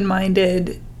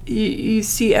 open-minded, you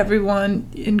see everyone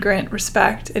and grant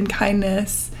respect and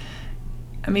kindness.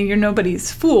 I mean, you're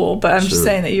nobody's fool, but I'm just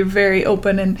saying that you're very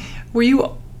open. And were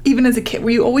you, even as a kid, were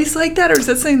you always like that, or is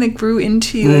that something that grew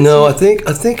into you? No, I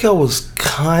think I was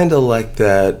kind of like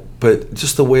that, but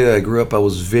just the way that I grew up, I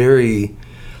was very,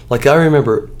 like, I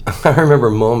remember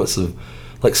moments of,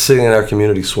 like, sitting in our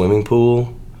community swimming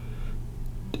pool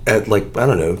at, like, I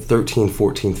don't know, 13,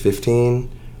 14, 15,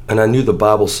 and I knew the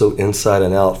Bible so inside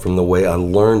and out from the way I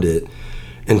learned it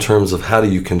in terms of how do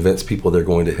you convince people they're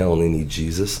going to hell and they need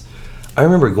Jesus. I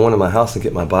remember going to my house and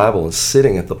get my Bible and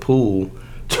sitting at the pool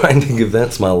trying to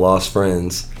convince my lost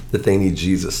friends that they need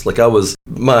Jesus. Like,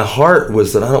 my heart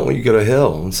was that I don't want you to go to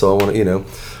hell, and so I want to, you know.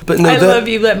 But no, love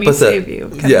you, let me save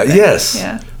you. Yeah, yes.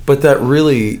 Yeah. But it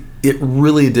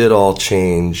really did all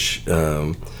change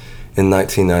in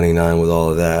 1999 with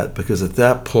all of that, because at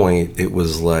that point it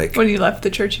was like... When you left the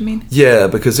church, you mean? Yeah,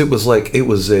 because it was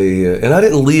and I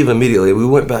didn't leave immediately. We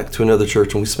went back to another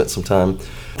church and we spent some time.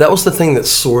 That was the thing that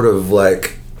sort of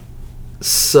like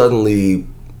suddenly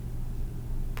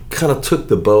kind of took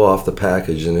the bow off the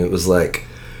package, and it was like,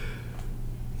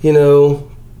 you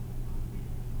know,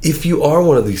 if you are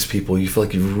one of these people, you feel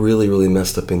like you've really, really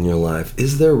messed up in your life,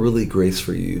 is there really grace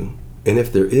for you? And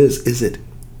if there is it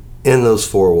in those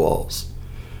four walls?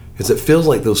 Because it feels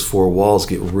like those four walls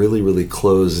get really, really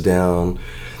closed down.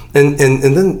 And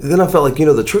then I felt like, you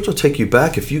know, the church will take you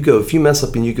back. If you mess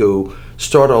up and you go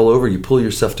start all over, you pull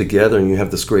yourself together and you have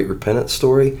this great repentance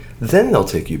story, then they'll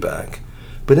take you back.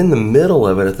 But in the middle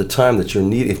of it, at the time that you're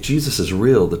needing, if Jesus is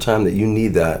real, the time that you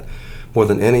need that more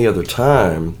than any other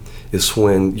time is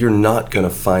when you're not going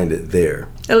to find it there.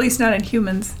 At least not in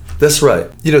humans. That's right.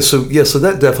 You know, so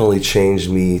that definitely changed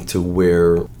me to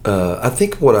where I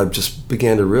think what I just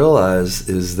began to realize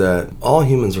is that all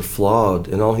humans are flawed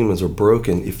and all humans are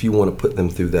broken if you want to put them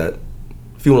through that,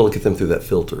 if you want to look at them through that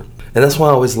filter. And that's why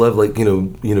I always love, like, you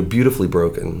know, beautifully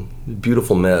broken,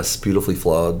 beautiful mess, beautifully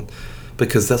flawed,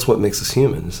 because that's what makes us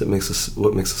human.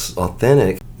 What makes us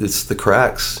authentic. It's the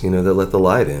cracks, you know, that let the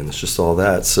light in. It's just all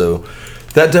that. So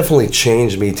that definitely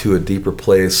changed me to a deeper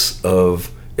place of,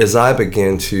 as I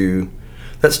began to,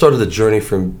 that started the journey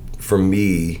for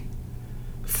me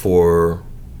for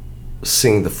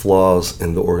seeing the flaws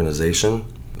in the organization.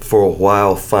 For a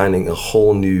while, finding a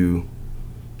whole new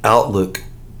outlook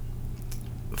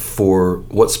for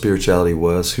what spirituality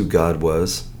was, who God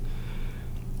was.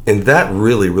 And that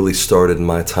really, really started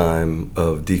my time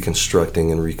of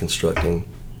deconstructing and reconstructing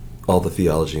all the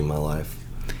theology in my life.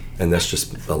 And that's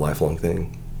just a lifelong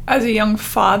thing. As a young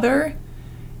father,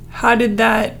 how did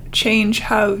that change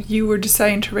how you were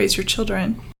deciding to raise your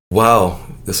children? Wow,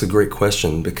 that's a great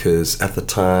question, because at the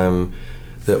time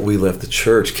that we left the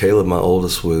church, Caleb, my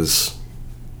oldest, was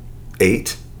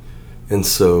 8, and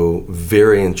so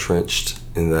very entrenched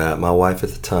in that. My wife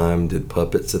at the time did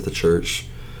puppets at the church.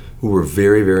 We were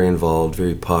very, very involved,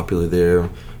 very popular there.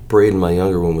 Braden, my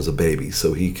younger one, was a baby,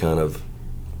 so he kind of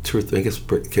 2 or 3, I guess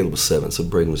Caleb was 7, so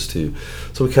Braden was 2.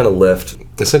 So we kind of left.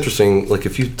 It's interesting, like,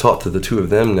 if you talk to the two of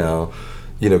them now,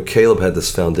 you know, Caleb had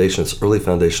this foundation, this early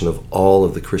foundation of all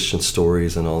of the Christian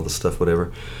stories and all the stuff,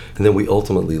 whatever. And then we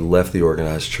ultimately left the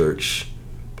organized church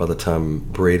by the time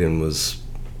Braden was,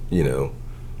 you know,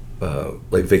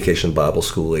 like vacation Bible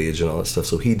school age and all that stuff.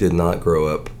 So he did not grow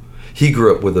up. He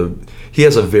grew up he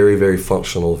has a very, very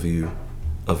functional view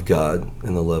of God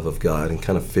and the love of God and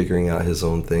kind of figuring out his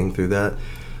own thing through that.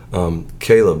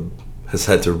 Caleb has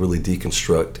had to really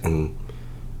deconstruct, and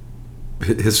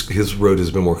his road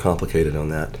has been more complicated on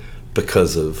that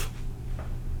because of,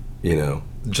 you know,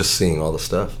 just seeing all the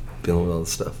stuff, dealing with all the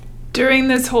stuff. During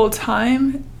this whole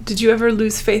time, did you ever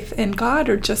lose faith in God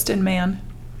or just in man?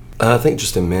 I think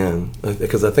just in man,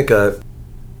 because I think I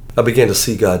began to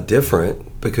see God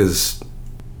different, because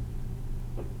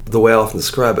the way I often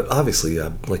describe it, obviously,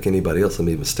 like anybody else, I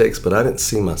made mistakes, but I didn't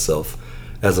see myself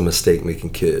as a mistake-making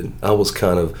kid. I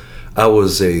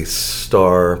was a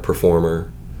star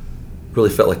performer. Really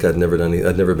felt like I'd never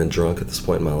been drunk at this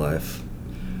point in my life.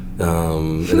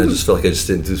 And I just felt like I just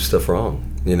didn't do stuff wrong,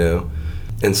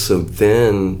 And so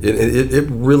then, it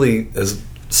really, as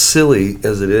silly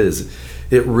as it is,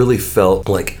 it really felt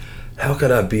like, how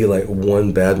could I be like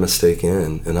one bad mistake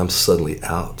in, and I'm suddenly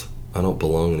out? I don't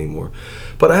belong anymore.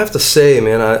 But I have to say,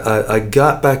 man, I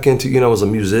got back into, I was a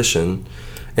musician,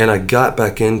 and I got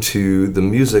back into the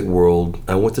music world.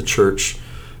 I went to church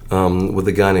with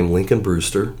a guy named Lincoln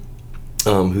Brewster,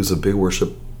 who's a big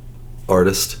worship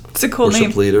artist. It's a cool worship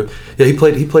name. Leader. Yeah,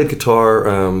 he played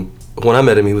guitar. When I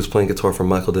met him, he was playing guitar for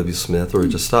Michael W. Smith, or he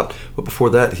just stopped. But before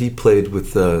that, he played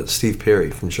with Steve Perry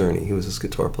from Journey. He was his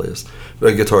guitarist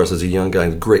as a young guy,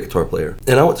 a great guitar player.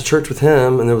 And I went to church with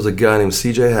him, and there was a guy named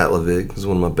C.J. Hatlovic, who's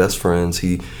one of my best friends.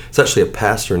 He's actually a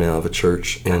pastor now of a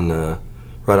church right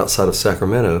outside of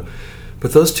Sacramento.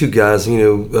 But those two guys,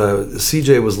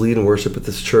 C.J. was leading worship at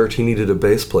this church. He needed a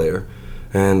bass player.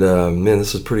 And man,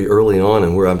 this was pretty early on,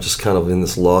 and where I'm just kind of in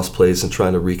this lost place and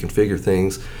trying to reconfigure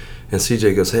things. And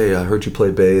CJ goes, "Hey, I heard you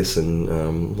play bass," and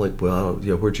I'm like, "Well,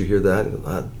 where'd you hear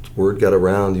that?" Word got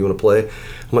around. You want to play?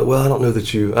 I'm like, "Well, I don't know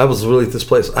that you." I was really at this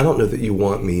place. I don't know that you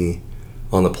want me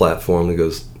on the platform. And he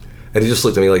goes, and he just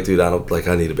looked at me like, "Dude,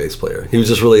 I need a bass player." He was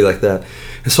just really like that.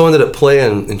 And so I ended up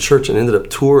playing in church and ended up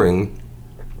touring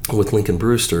with Lincoln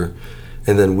Brewster.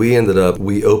 And then we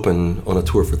opened on a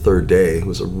tour for Third Day. It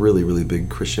was a really, really big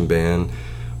Christian band.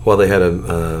 While they had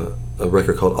a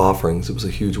record called Offerings. It was a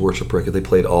huge worship record. They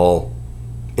played all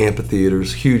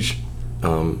amphitheaters, huge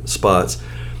spots.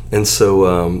 And so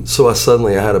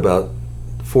I had about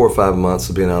 4 or 5 months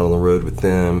of being out on the road with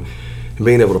them and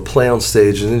being able to play on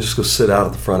stage and then just go sit out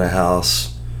at the front of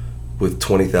house with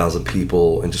 20,000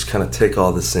 people and just kind of take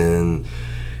all this in.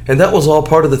 And that was all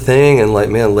part of the thing. And like,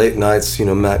 man, late nights,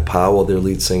 Mac Powell, their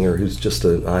lead singer, who's just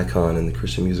an icon in the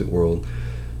Christian music world,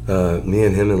 me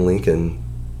and him and Lincoln,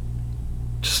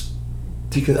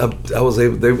 I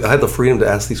had the freedom to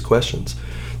ask these questions.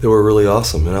 They were really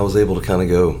awesome, and I was able to kind of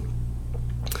go,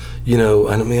 I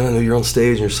know you're on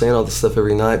stage and you're saying all this stuff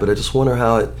every night, but I just wonder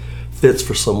how it fits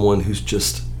for someone who's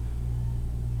just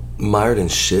mired in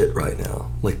shit right now.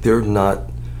 Like they're not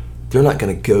going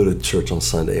to go to church on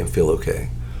Sunday and feel okay,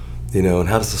 and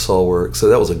how does this all work? So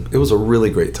it was a really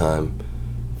great time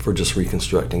for just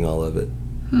reconstructing all of it,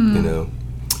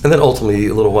 And then ultimately,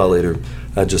 a little while later,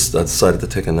 I decided to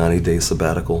take a 90-day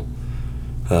sabbatical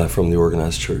from the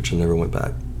organized church and never went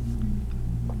back.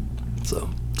 So.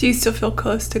 Do you still feel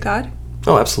close to God?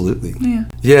 Oh, absolutely. Yeah.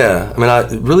 Yeah. I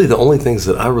mean, really the only things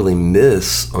that I really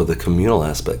miss are the communal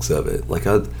aspects of it. Like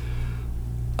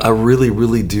I really,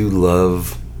 really do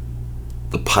love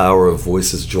the power of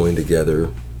voices joined together,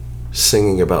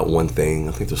 singing about one thing.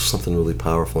 I think there's something really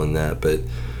powerful in that. But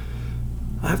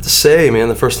I have to say, man,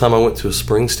 the first time I went to a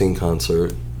Springsteen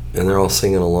concert and they're all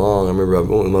singing along, I remember I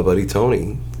went with my buddy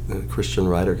Tony, a Christian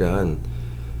writer guy,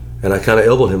 and I kind of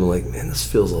elbowed him. I'm like, man, this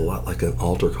feels a lot like an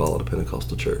altar call at a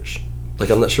Pentecostal church. Like,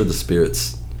 I'm not sure the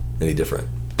spirit's any different,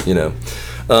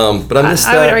 But I miss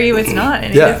that. I would argue it's not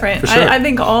any different. For sure. I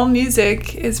think all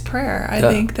music is prayer. I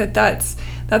think that's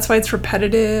why it's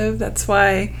repetitive. That's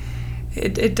why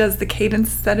it does the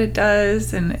cadence that it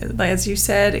does, and as you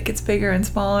said, it gets bigger and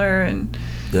smaller and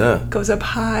goes up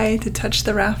high to touch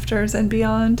the rafters and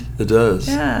beyond. It does.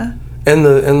 Yeah. And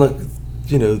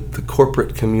the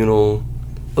corporate communal.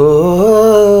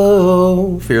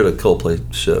 Oh, if you're at a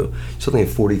Coldplay show, something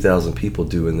like 40,000 people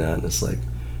doing that, and it's like,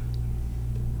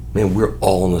 man, we're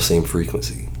all on the same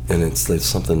frequency, and it's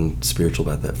something spiritual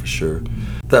about that for sure.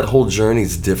 That whole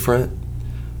journey's different.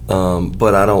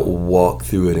 But I don't walk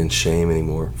through it in shame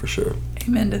anymore, for sure.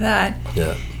 Amen to that.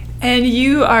 Yeah. And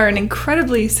you are an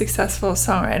incredibly successful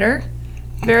songwriter,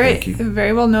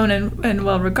 very well known and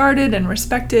well regarded and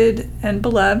respected and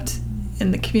beloved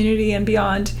in the community and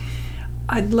beyond.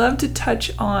 I'd love to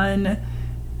touch on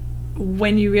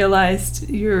when you realized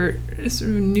your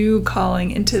sort of new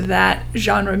calling into that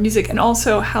genre of music, and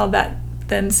also how that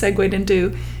then segued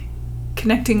into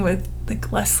connecting with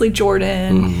like Leslie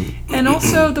Jordan, and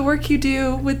also the work you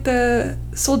do with the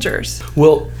soldiers.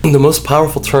 Well, the most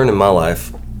powerful turn in my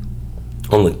life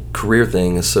on the career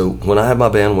thing is, so when I had my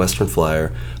band Western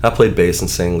Flyer, I played bass and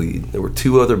sang lead. There were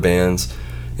 2 other bands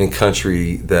in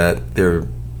country that their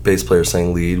bass player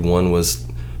sang lead. One was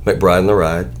McBride and the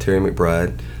Ride, Terry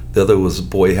McBride. The other was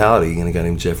Boy Howdy and a guy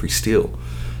named Jeffrey Steele.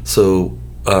 So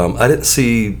I didn't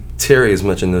see Terry as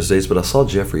much in those days, but I saw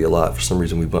Jeffrey a lot. For some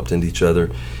reason, we bumped into each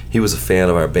other. He was a fan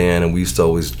of our band, and we used to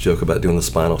always joke about doing the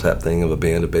Spinal Tap thing of a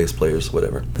band of bass players,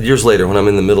 whatever. Years later, when I'm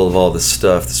in the middle of all this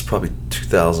stuff, this is probably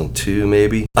 2002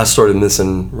 maybe, I started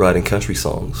missing writing country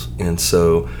songs. And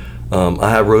so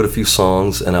I wrote a few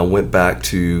songs, and I went back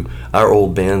to our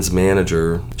old band's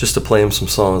manager just to play him some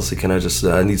songs. Like,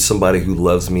 I need somebody who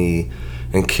loves me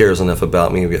and cares enough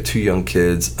about me. We've got 2 young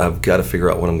kids. I've got to figure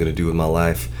out what I'm going to do with my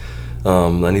life.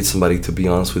 I need somebody to be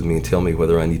honest with me and tell me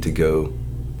whether I need to go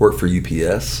work for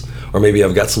UPS, or maybe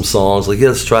I've got some songs, like, yeah,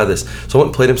 let's try this. So I went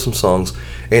and played him some songs,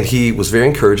 and he was very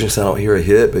encouraging. He said, I don't hear a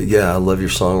hit, but yeah, I love your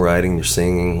songwriting, your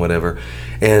singing, whatever.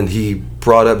 And he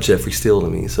brought up Jeffrey Steele to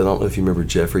me. He said, I don't know if you remember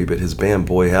Jeffrey, but his band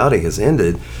Boy Howdy has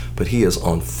ended, but he is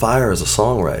on fire as a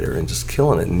songwriter and just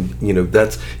killing it.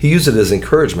 And he used it as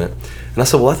encouragement. And I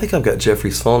said, well, I think I've got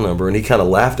Jeffrey's phone number. And he kind of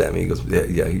laughed at me. He goes,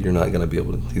 yeah, you're not going to be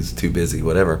able to, he's too busy,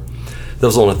 whatever. That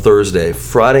was on a Thursday.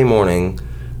 Friday morning,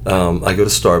 I go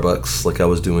to Starbucks like I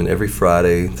was doing every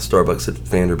Friday, Starbucks at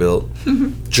Vanderbilt,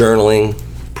 journaling,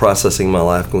 processing my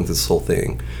life, going through this whole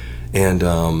thing.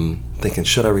 And thinking,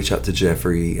 should I reach out to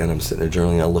Jeffrey? And I'm sitting there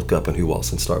journaling. I look up, and who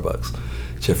walks in Starbucks?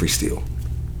 Jeffrey Steele.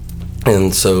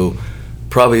 And so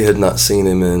probably had not seen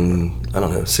him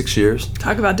in, 6 years.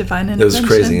 Talk about divine intervention. It was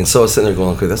crazy. And so I was sitting there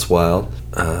going, okay, that's wild.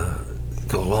 I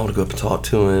want to go up and talk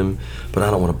to him, but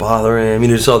I don't want to bother him.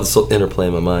 Just all this interplay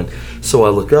in my mind. So I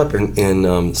look up,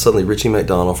 and suddenly Richie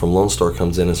McDonald from Lone Star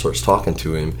comes in and starts talking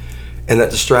to him, and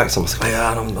that distracts him. I was like,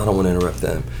 I don't want to interrupt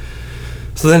them.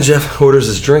 So then Jeff orders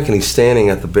his drink, and he's standing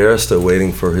at the barista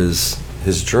waiting for his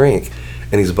drink,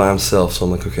 and he's by himself. So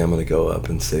I'm like, okay, I'm going to go up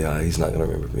and say hi. He's not going to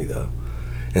remember me, though.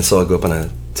 And so I go up and I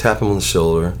tap him on the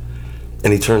shoulder,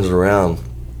 and he turns around,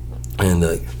 and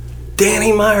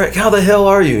Danny Myrick, how the hell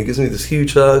are you? And he gives me this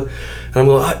huge hug, and I'm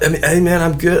going, hey man,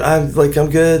 I'm good. I'm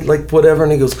good, like whatever.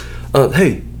 And he goes,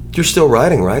 hey, you're still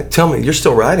writing, right? Tell me, you're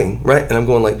still writing, right? And I'm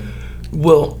going like,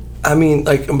 well, and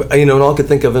all I could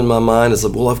think of in my mind is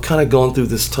like, well, I've kind of gone through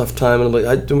this tough time, and I'm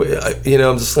like,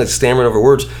 I'm just like stammering over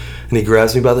words. And he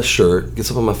grabs me by the shirt, gets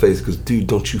up on my face, and goes, dude,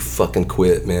 don't you fucking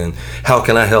quit, man. How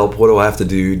can I help? What do I have to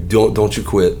do? Don't you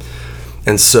quit.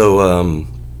 And so,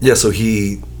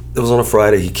 it was on a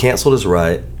Friday. He canceled his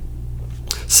ride,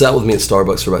 sat with me at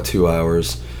Starbucks for about 2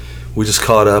 hours. We just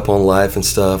caught up on life and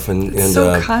stuff. And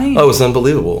so kind. Oh, it was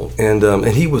unbelievable. And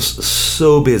he was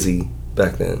so busy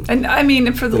back then.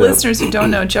 And for the listeners who don't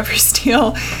know, Jeffrey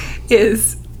Steele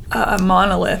is a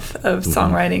monolith of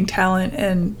songwriting talent,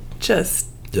 and just...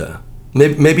 Yeah.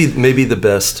 Maybe the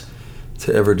best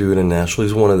to ever do it in Nashville.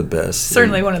 He's one of the best.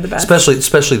 Certainly one of the best.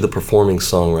 Especially the performing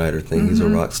songwriter thing. He's a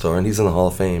rock star, and he's in the Hall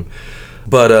of Fame.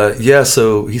 But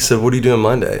so he said, what are you doing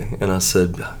Monday? And I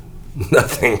said,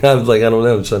 nothing. I was like, I don't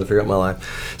know. I'm trying to figure out my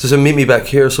life. So he said, meet me back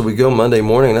here. So we go Monday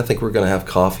morning, and I think we're going to have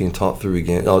coffee and talk through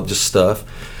again, just stuff.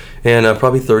 And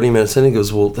probably 30 minutes in, he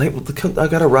goes, well, hey, I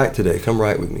got to write today. Come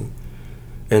write with me.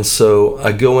 And so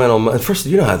I go in on first,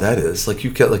 you know how that is. Like,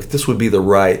 this would be the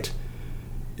right,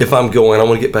 if I'm going, I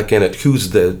want to get back in it.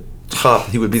 Who's the top?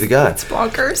 He would be the guy. It's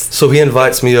bonkers. So he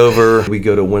invites me over. We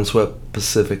go to Windswept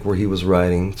Pacific, where he was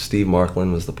writing. Steve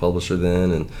Markland was the publisher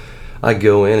then, and I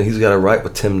go in, and he's got to write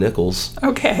with Tim Nichols.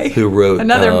 Okay. Who wrote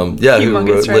another who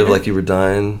wrote Live Like You Were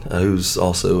Dying, who's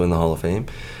also in the Hall of Fame.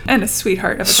 And a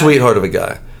sweetheart of a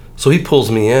guy. So he pulls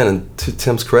me in, and to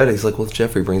Tim's credit, he's like, well, if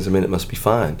Jeffrey brings him in, it must be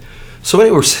fine. So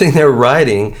anyway, we're sitting there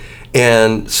writing,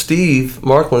 and Steve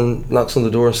Markland knocks on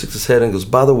the door and sticks his head in and goes,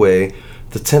 by the way,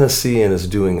 the Tennessean is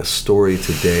doing a story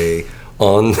today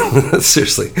on,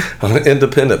 seriously, on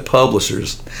independent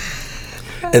publishers,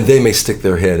 and they may stick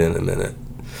their head in a minute.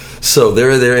 So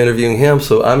they're there interviewing him,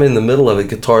 so I'm in the middle of it,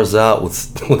 guitars out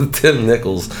with Tim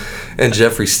Nichols and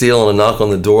Jeffrey Steele, and a knock on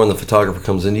the door, and the photographer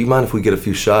comes in. Do you mind if we get a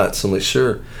few shots? I'm like,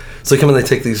 sure. So they come in, they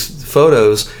take these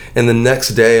photos, and the next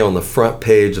day on the front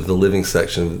page of the living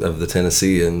section of the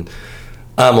Tennessee, and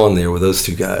I'm on there with those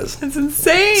two guys. That's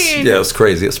insane. Yeah, it was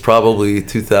crazy. It's probably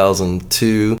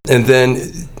 2002. And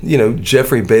then,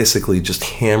 Jeffrey basically just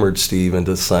hammered Steve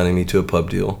into signing me to a pub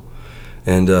deal.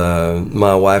 And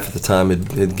my wife at the time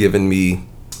had given me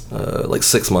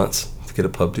 6 months to get a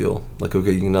pub deal. Like,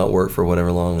 okay, you can not work for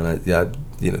whatever long. And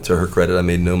to her credit, I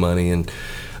made no money, and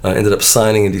ended up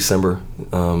signing in December.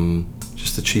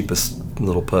 Just the cheapest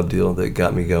little pub deal that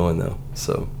got me going, though.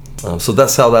 So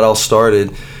that's how that all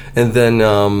started. And then,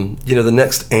 the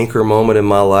next anchor moment in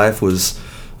my life was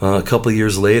a couple of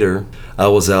years later. I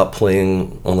was out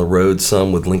playing on the road,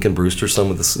 some with Lincoln Brewster, some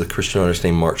with a Christian artist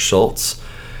named Mark Schultz.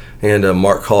 And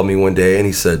Mark called me one day, and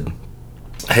he said,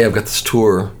 hey, I've got this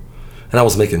tour. And I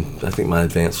was making, I think my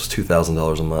advance was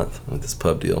 $2,000 a month with this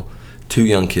pub deal. 2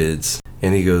 young kids.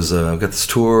 And he goes, I've got this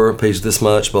tour, pays this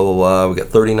much, blah, blah, blah. We got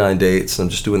 39 dates. And I'm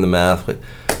just doing the math. But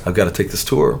I've got to take this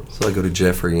tour. So I go to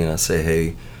Jeffrey and I say,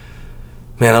 hey,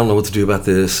 man, I don't know what to do about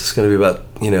this. It's going to be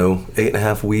about,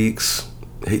 8.5 weeks.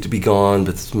 I hate to be gone,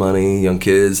 but it's money, young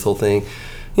kids, the whole thing.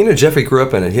 Jeffrey grew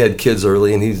up in it. He had kids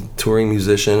early, and he's a touring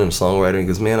musician and songwriter. He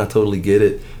goes, man, I totally get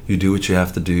it. You do what you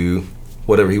have to do.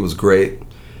 Whatever. He was great.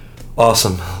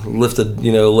 Awesome. Lifted,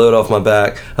 load off my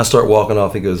back. I start walking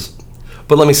off. He goes,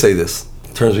 but let me say this.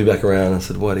 Turns me back around. I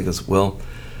said, what? He goes, well,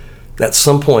 at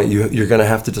some point, you're going to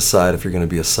have to decide if you're going to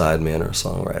be a sideman or a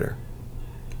songwriter.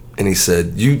 And he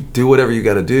said, you do whatever you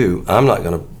got to do. I'm not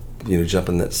going to, jump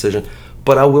in that decision.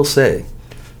 But I will say,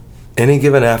 any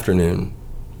given afternoon,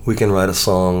 we can write a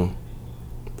song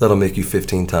that'll make you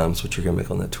 15 times what you're going to make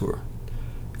on that tour.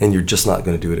 And you're just not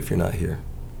going to do it if you're not here.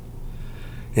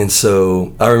 And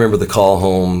so I remember the call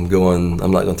home going,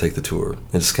 I'm not going to take the tour.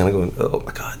 And just kind of going, oh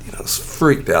my God, I was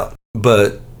freaked out.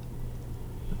 But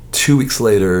 2 weeks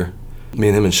later, me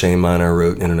and him and Shane Miner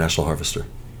wrote International Harvester.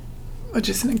 Which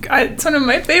is it's one of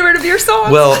my favorite of your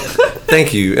songs. Well,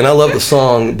 thank you. And I love the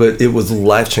song, but it was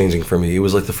life-changing for me. It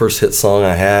was like the first hit song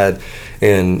I had.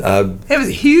 And it was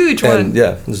a huge one.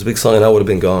 Yeah, it was a big song, and I would have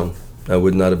been gone. I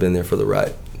would not have been there for the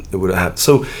ride. It would have happened.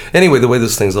 So anyway, the way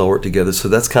those things all work together. So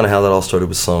that's kind of how that all started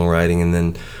with songwriting. And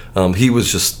then he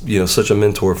was just, such a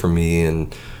mentor for me.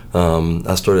 And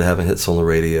I started having hits on the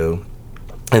radio.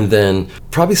 And then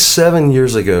probably 7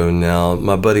 years ago now,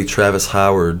 my buddy Travis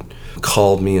Howard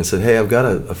called me and said, hey, I've got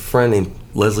a friend named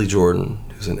Leslie Jordan,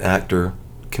 who's an actor,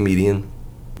 comedian.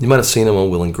 You might have seen him on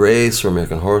Will and Grace or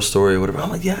American Horror Story or whatever. I'm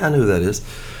like, yeah, I know who that is.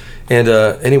 And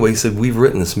anyway, he said, we've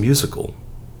written this musical,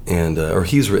 or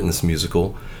he's written this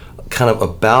musical, kind of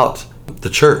about the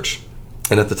church.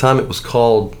 And at the time it was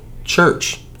called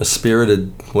Church, a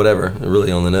spirited whatever,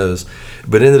 really on the nose.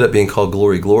 But it ended up being called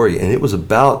Glory, Glory. And it was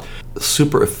about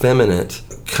super effeminate,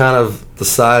 kind of the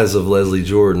size of Leslie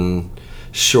Jordan,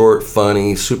 short,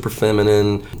 funny, super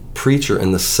feminine preacher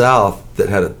in the South that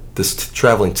had this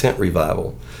traveling tent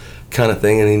revival kind of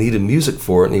thing, and he needed music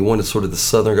for it, and he wanted sort of the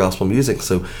Southern gospel music.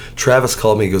 So Travis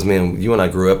called me, he goes, man, you and I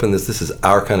grew up in this. This is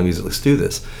our kind of music. Let's do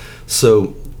this.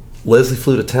 So Leslie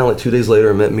flew to town like 2 days later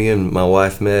and met me and my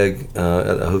wife, Meg,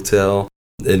 at a hotel.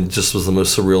 It just was the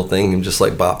most surreal thing, and just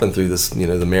like bopping through this,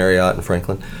 the Marriott in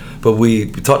Franklin. But we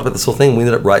talked about this whole thing. We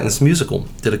ended up writing this musical,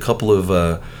 did a couple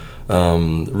of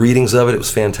readings of it. It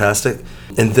was fantastic.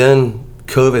 And then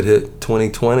COVID hit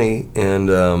 2020,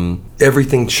 and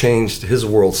everything changed. His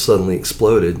world suddenly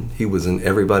exploded. He was in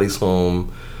everybody's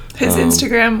home. His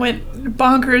Instagram went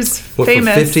bonkers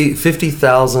famous. From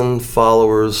 50,000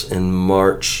 followers in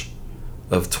March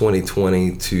of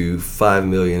 2020 to 5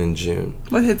 million in June.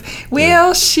 With his,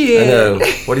 well, shit. I know.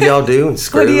 What are y'all doing,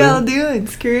 screw? What are y'all doing,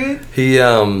 screw?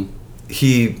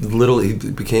 He literally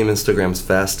became Instagram's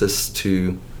fastest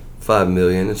to 5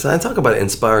 million. And so I talk about an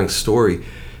inspiring story.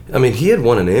 I mean, he had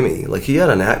won an Emmy. Like, he had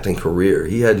an acting career.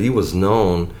 He was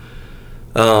known.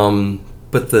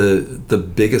 But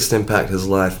the biggest impact his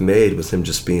life made was him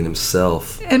just being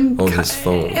himself and on his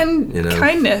phone. And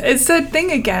kindness. It's that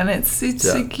thing again. It's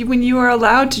like when you are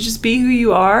allowed to just be who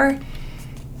you are,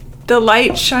 the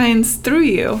light shines through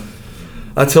you.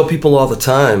 I tell people all the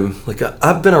time, like,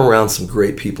 I've been around some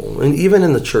great people, and even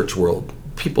in the church world,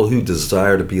 people who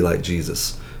desire to be like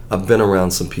Jesus. I've been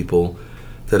around some people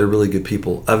that are really good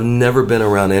people. I've never been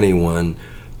around anyone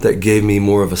that gave me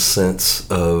more of a sense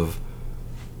of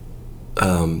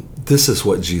this is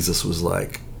what Jesus was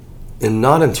like. And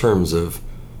not in terms of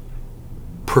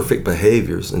perfect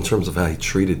behaviors, in terms of how he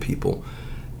treated people.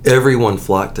 Everyone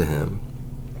flocked to him.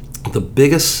 The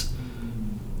biggest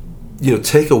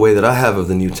takeaway that I have of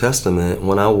the New Testament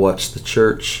when I watch the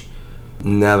church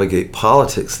navigate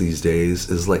politics these days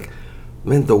is like,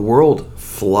 man, the world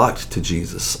flocked to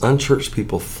Jesus. Unchurched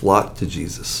people flocked to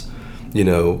Jesus.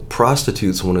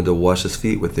 Prostitutes wanted to wash his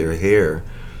feet with their hair.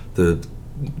 The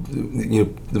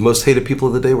most hated people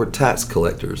of the day were tax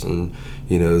collectors, and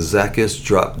Zacchaeus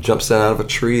jumps down out of a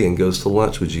tree and goes to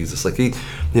lunch with Jesus. Like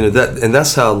and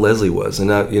that's how Leslie was.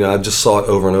 And I just saw it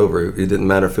over and over. It didn't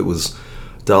matter if it was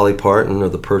Dolly Parton or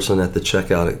the person at the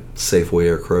checkout at Safeway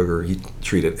or Kroger. He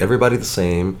treated everybody the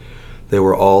same. They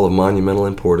were all of monumental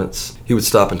importance. He would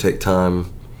stop and take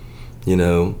time,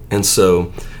 And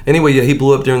so, anyway, he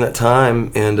blew up during that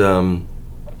time, and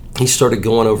he started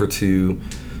going over to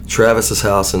Travis's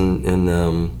house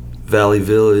in Valley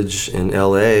Village in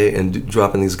L.A. and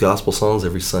dropping these gospel songs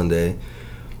every Sunday.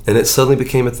 And it suddenly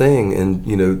became a thing.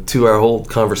 And, to our whole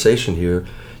conversation here,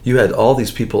 you had all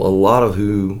these people, a lot of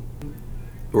who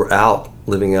were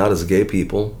living out as gay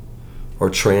people or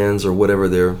trans or whatever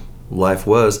their life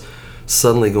was,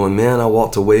 suddenly going, man, I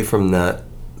walked away from that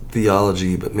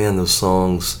theology, but man, those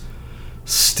songs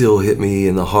still hit me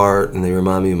in the heart, and they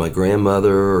remind me of my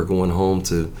grandmother, or going home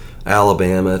to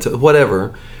Alabama, to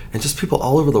whatever. And just people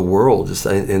all over the world,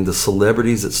 and the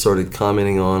celebrities that started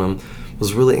commenting on them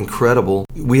was really incredible.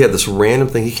 We had this random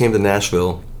thing. He came to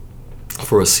Nashville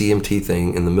for a CMT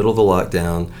thing in the middle of the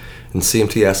lockdown, and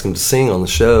CMT asked him to sing on the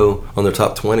show on their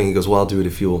top 20. He goes, well, I'll do it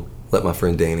if you'll let my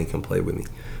friend Danny come play with me,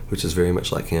 which is very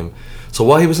much like him. So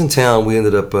while he was in town, we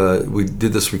ended up, we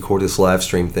did this live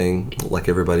stream thing like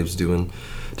everybody was doing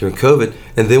during COVID.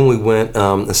 And then we went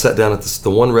and sat down at the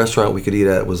one restaurant we could eat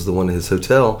at was the one at his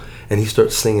hotel, and he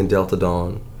starts singing Delta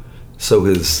Dawn. So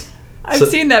I've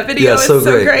seen that video. Yeah, it's so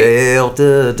great. great.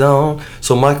 Delta Dawn.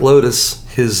 So Mike Lotus,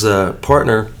 his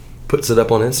partner, puts it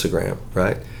up on Instagram,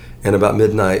 right? And about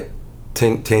midnight,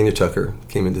 Tanya Tucker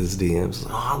came into his DMs.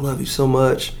 Oh, I love you so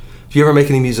much. If you ever make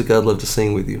any music, I'd love to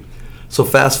sing with you. So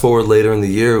fast forward later in the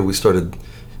year, we started,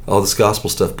 all this gospel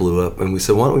stuff blew up, and we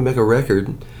said, why don't we make a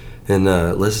record? And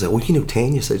Leslie said, well,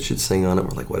 Tanya said she'd sing on it.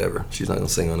 We're like, whatever, she's not going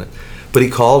to sing on it. But he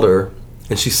called her,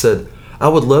 and she said, I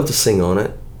would love to sing on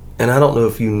it, and I don't know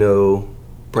if you know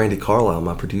Brandy Carlisle,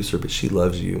 my producer, but she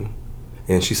loves you.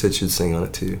 And she said she'd sing on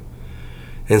it too.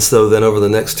 And so then over the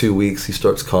next 2 weeks, he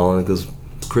starts calling, because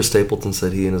Chris Stapleton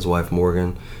said he and his wife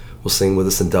Morgan will sing with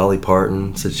us, and Dolly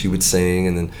Parton said she would sing,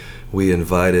 and then we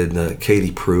invited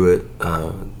Katie Pruitt,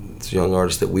 this young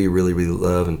artist that we really, really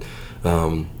love, and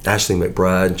Ashley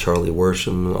McBride and Charlie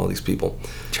Worsham and all these people.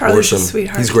 Charlie's a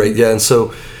sweetheart. He's great, yeah.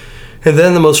 And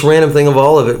then the most random thing of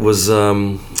all of it was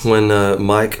when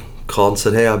Mike called and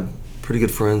said, hey, I'm pretty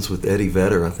good friends with Eddie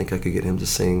Vedder. I think I could get him to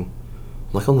sing,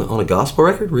 like on a gospel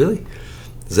record? Really?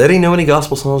 Does Eddie know any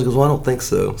gospel songs? He goes, well, I don't think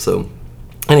so. So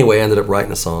anyway, I ended up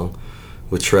writing a song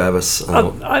with Travis.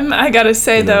 I gotta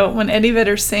say, though, when Eddie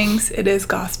Vedder sings, it is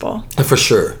gospel. For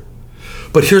sure.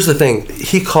 But here's the thing.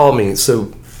 He called me,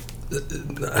 so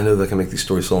I know that I can make these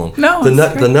stories so long. No,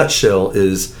 the nutshell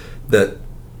is that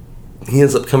he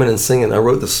ends up coming and singing. I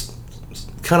wrote this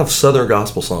kind of southern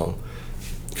gospel song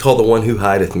called The One Who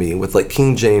Hideth Me, with like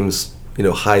King James,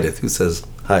 hideth, who says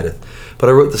hideth. But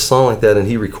I wrote the song like that, and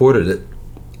he recorded it,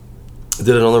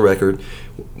 did it on the record.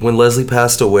 When Leslie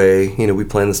passed away, we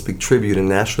planned this big tribute in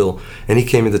Nashville, and he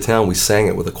came into town. We sang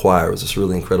it with a choir. It was this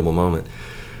really incredible moment.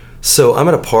 So I'm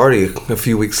at a party a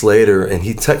few weeks later, and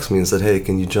he texts me and said, hey,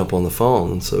 can you jump on the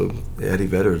phone? And so Eddie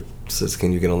Vedder says,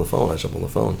 can you get on the phone? I jump on the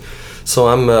phone. So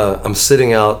I'm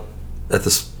sitting out at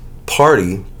this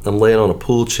party. I'm laying on a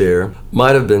pool chair.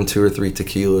 Might have been 2 or 3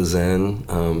 tequilas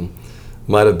in.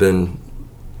 Might have been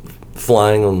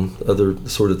flying on other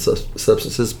assorted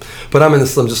substances. But I'm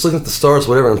just looking at the stars,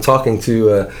 whatever. I'm talking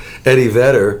to Eddie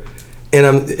Vedder,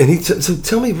 and he so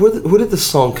tell me, where did this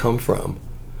song come from?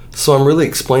 So I'm really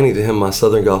explaining to him my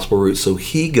Southern gospel roots. So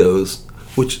he goes,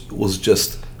 which was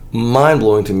just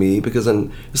mind-blowing to me, because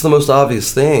it's the most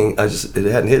obvious thing. It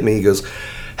hadn't hit me. He goes,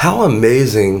 how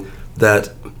amazing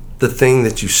that the thing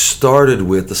that you started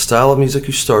with, the style of music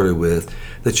you started with,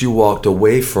 that you walked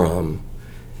away from,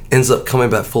 ends up coming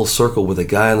back full circle with a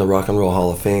guy in the Rock and Roll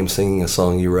Hall of Fame singing a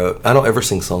song you wrote. I don't ever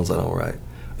sing songs I don't write,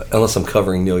 unless I'm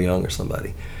covering Neil Young or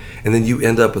somebody. And then you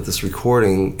end up with this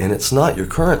recording, and it's not your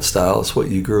current style, it's what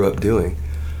you grew up doing.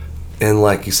 And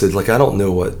like you said, I don't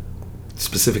know what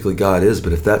specifically God is,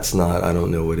 but if that's not, I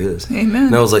don't know what is. Amen.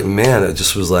 And I was like, man, it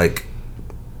just was like,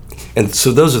 and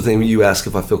so those are the things, you ask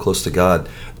if I feel close to God,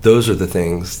 those are the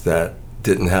things that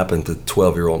didn't happen to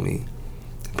 12-year-old me,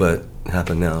 but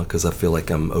happen now because I feel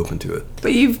like I'm open to it.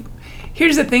 But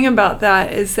here's the thing about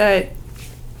that is that,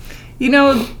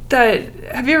 that,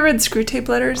 have you ever read Screw Tape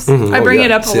Letters? Mm-hmm. I bring it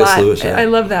up a lot. Lewis, yeah. I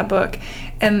love that book.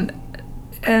 And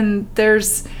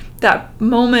there's that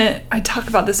moment, I talk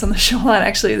about this on the show a lot,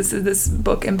 actually. This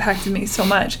book impacted me so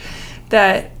much,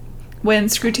 that when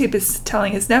Screw Tape is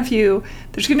telling his nephew,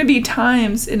 there's going to be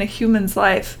times in a human's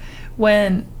life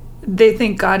when they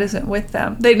think God isn't with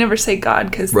them. They never say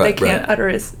God because they can't utter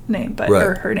his name,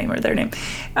 or her name or their name.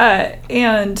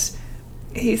 And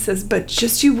he says, but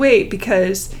just you wait,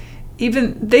 because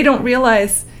even they don't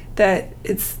realize that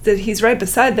he's right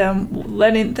beside them,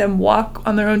 letting them walk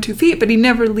on their own 2 feet, but he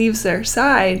never leaves their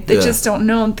side. They just don't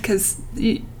know, because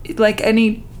like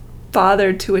any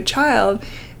father to a child,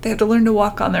 they have to learn to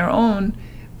walk on their own,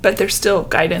 but there's still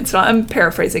guidance. I'm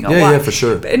paraphrasing a lot. Yeah, for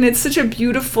sure. And it's such a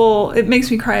beautiful, it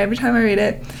makes me cry every time I read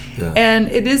it. Yeah. And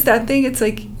it is that thing, it's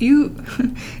like, makes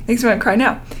me want to cry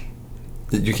now.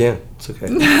 You can, it's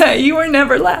okay. You were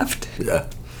never left. Yeah.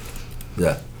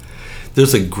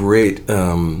 There's a great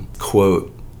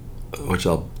quote, which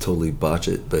I'll totally botch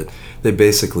it, but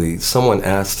someone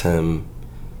asked him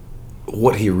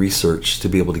what he researched to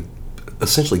be able to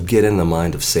essentially get in the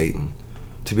mind of Satan,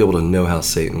 to be able to know how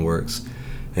Satan works.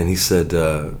 And he said,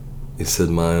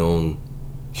 my own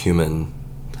human,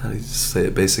 how do you say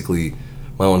it? Basically,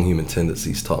 my own human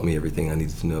tendencies taught me everything I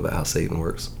needed to know about how Satan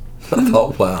works. I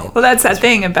thought, wow. Well, that's that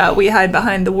thing about we hide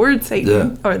behind the word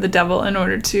Satan or the devil in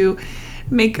order to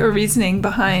make a reasoning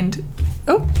behind.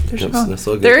 Oh, there's your phone.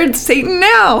 So there's Satan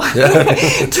now. Yeah.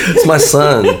 It's my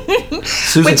son.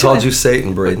 Susan called you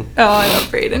Satan, Braden. Oh, I love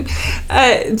Braden.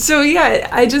 So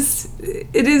yeah, it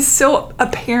is so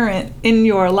apparent in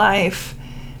your life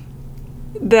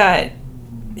that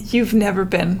you've never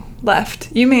been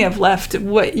left. You may have left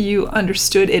what you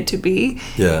understood it to be.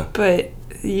 Yeah. But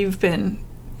you've been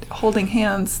holding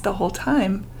hands the whole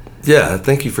time. Yeah,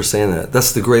 thank you for saying that.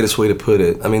 That's the greatest way to put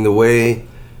it. I mean, the way,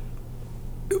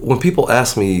 when people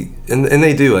ask me, and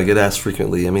they do, I get asked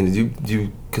frequently, I mean, do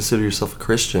you consider yourself a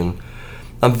Christian?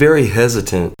 I'm very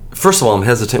hesitant. First of all, I'm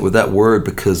hesitant with that word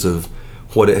because of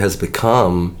what it has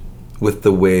become with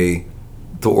the way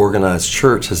the organized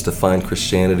church has defined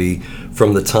Christianity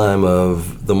from the time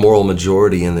of the moral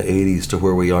majority in the 80s to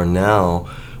where we are now,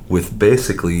 with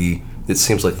basically, it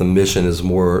seems like the mission is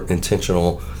more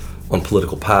intentional on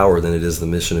political power than it is the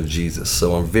mission of Jesus.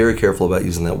 So I'm very careful about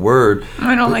using that word.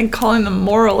 I don't like calling them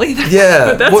moral either. Yeah.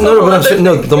 But that's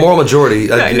the moral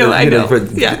majority. I know.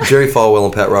 Yeah. Jerry Falwell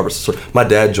and Pat Robertson. My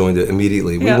dad joined it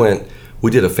immediately. We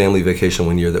did a family vacation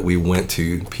one year that we went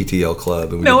to PTL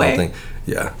Club. And we did the whole thing.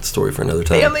 Yeah, story for another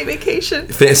time. Family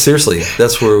vacation. Seriously,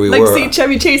 that's where we were. Like see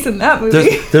Chevy Chase in that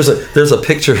movie. There's a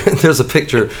picture. There's a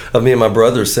picture of me and my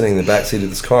brother sitting in the backseat of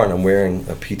this car, and I'm wearing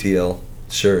a PTL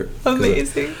shirt.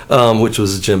 Amazing. Which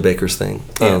was Jim Bakker's thing.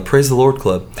 Praise the Lord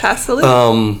Club. Pass the lead.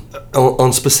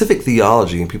 On specific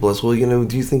theology, and people ask, well,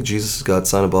 do you think Jesus is God's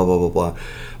son? And blah blah blah blah.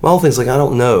 My whole thing's like, I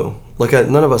don't know.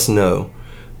 None of us know,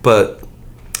 but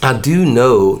I do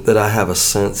know that I have a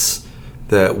sense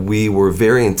that we were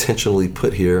very intentionally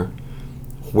put here,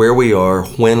 where we are,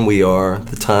 when we are,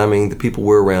 the timing, the people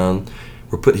we're around.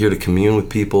 We're put here to commune with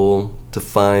people, to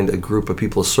find a group of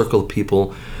people, a circle of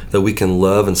people that we can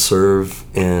love and serve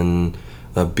and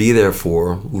be there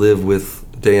for, live with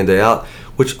day in, day out.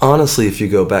 Which honestly, if you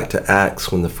go back to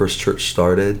Acts, when the first church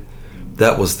started,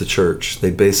 that was the church.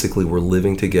 They basically were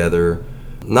living together,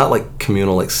 not like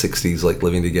communal, like 60s, like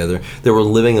living together. They were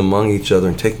living among each other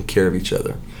and taking care of each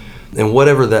other. And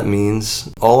whatever that means,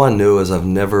 all I know is I've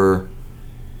never,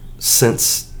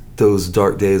 since those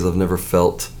dark days, I've never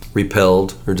felt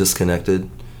repelled or disconnected.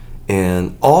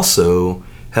 And also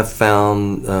have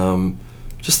found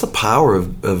just the power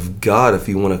of God, if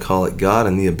you want to call it God,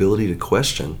 and the ability to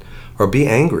question or be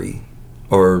angry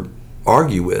or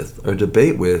argue with or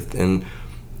debate with. And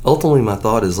ultimately my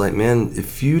thought is like, man,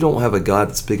 if you don't have a God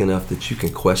that's big enough that you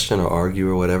can question or argue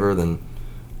or whatever, then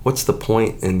what's the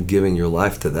point in giving your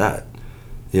life to that,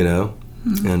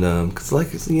 Mm-hmm. And because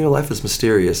life is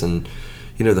mysterious, and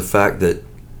the fact that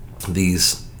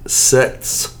these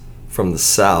sects from the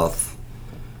South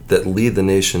that lead the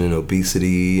nation in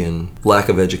obesity and lack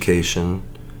of education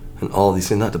and all these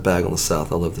things, not to bag on the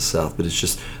South, I love the South, but it's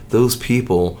just those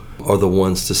people are the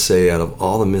ones to say, out of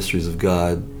all the mysteries of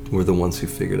God, we're the ones who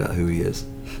figured out who he is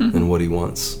and what he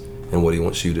wants and what he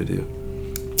wants you to do.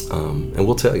 And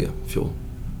we'll tell you if you'll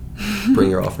bring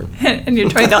your offering. And your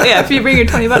 $20. Yeah, if you bring your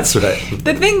 $20. That's right.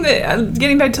 The thing that,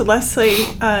 getting back to Leslie,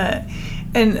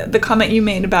 and the comment you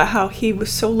made about how he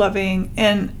was so loving,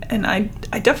 and I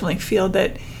definitely feel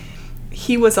that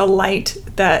he was a light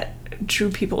that drew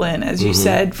people in, as you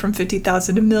said, from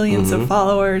 50,000 to millions of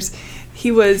followers.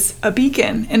 He was a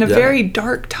beacon in a very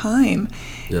dark time.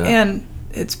 Yeah. And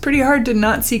it's pretty hard to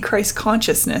not see Christ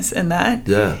consciousness in that.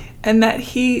 Yeah. And that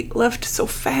he left so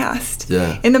fast.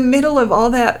 Yeah. In the middle of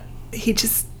all that,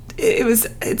 it's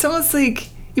almost like,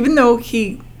 even though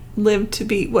he lived to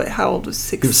be, how old was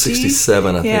 60? He was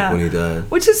 67, I think, when he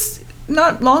died. Which is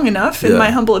not long enough, in my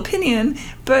humble opinion,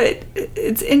 but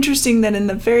it's interesting that in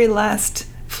the very last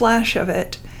flash of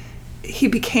it, he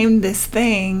became this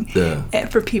thing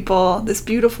for people, this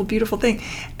beautiful, beautiful thing.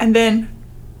 And then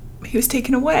he was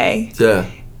taken away. Yeah.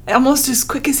 Almost as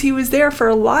quick as he was there for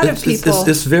a lot of people.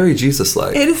 It's very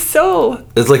Jesus-like. It is so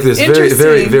It's like this very,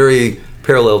 very, very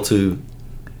parallel to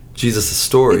Jesus'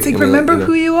 story. It's like, remember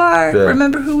who you are. Yeah.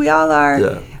 Remember who we all are.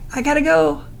 Yeah. I gotta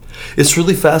go. It's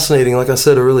really fascinating. Like I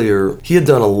said earlier, he had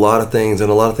done a lot of things, and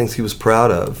a lot of things he was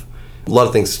proud of. A lot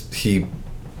of things he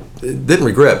didn't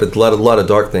regret, but a lot of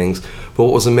dark things. But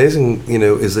what was amazing,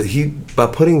 is that he, by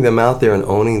putting them out there and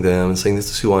owning them and saying, this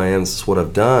is who I am, this is what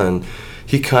I've done,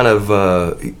 he kind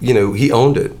of, he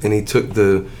owned it, and he took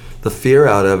the fear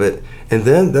out of it. And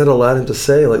then that allowed him to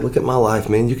say, like, look at my life,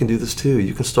 man, you can do this too.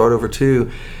 You can start over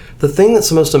too. the thing that's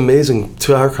the most amazing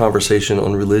to our conversation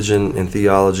on religion and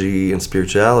theology and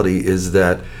spirituality is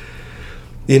that,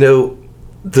 you know,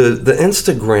 the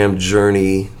Instagram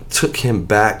journey took him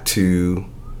back to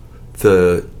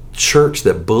the church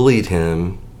that bullied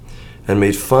him and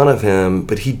made fun of him,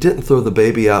 but he didn't throw the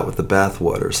baby out with the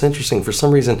bathwater. It's interesting. For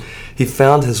some reason, he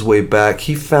found his way back.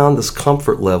 He found this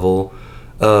comfort level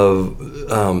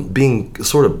of being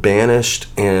sort of banished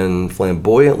and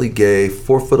flamboyantly gay,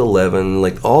 4'11",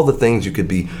 like all the things you could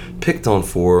be picked on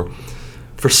for.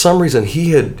 For some reason,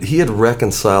 he had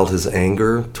reconciled his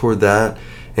anger toward that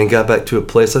and got back to a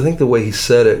place. I think the way he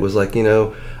said it was like, you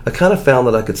know, I kind of found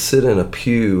that I could sit in a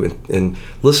pew and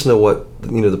listen to what,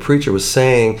 you know, the preacher was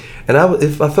saying, and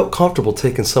if I felt comfortable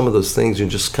taking some of those things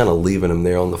and just kind of leaving them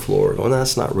there on the floor, going,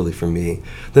 that's not really for me.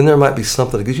 Then there might be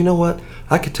something because, you know what,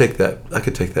 I could take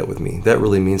that with me. That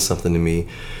really means something to me.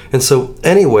 And so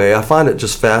anyway, I find it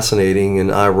just fascinating and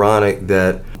ironic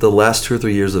that the last 2 or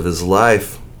 3 years of his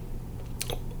life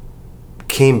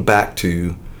came back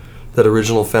to that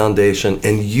original foundation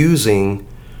and using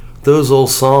those old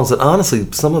songs that honestly,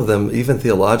 some of them, even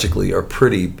theologically, are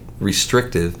pretty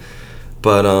restrictive.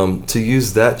 But to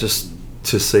use that just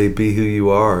to say, be who you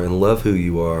are and love who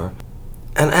you are.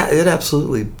 And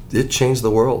it changed the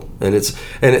world. And it's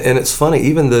funny,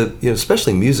 even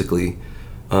especially musically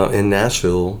in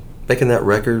Nashville, making that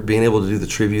record, being able to do the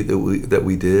tribute that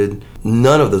we did,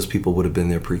 none of those people would have been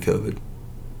there pre-COVID.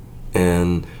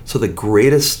 And so the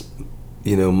greatest,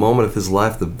 moment of his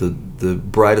life, the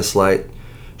brightest light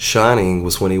shining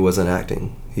was when he wasn't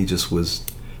acting. He just was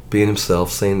being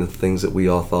himself, saying the things that we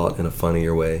all thought in a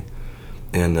funnier way.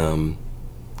 And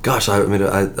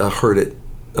I heard it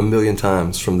a million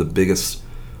times from the biggest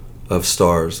of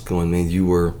stars going, man, you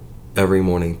were every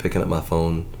morning picking up my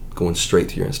phone, going straight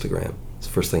to your Instagram. It's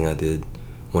the first thing I did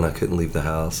when I couldn't leave the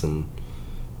house and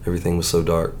everything was so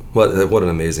dark. What an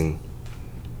amazing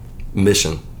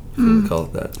mission, if we call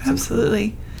it that.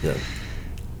 Absolutely. Yeah.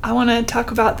 I want to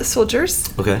talk about the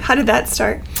Soldiers. Okay. How did that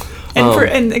start?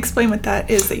 And explain what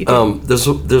that is that you did.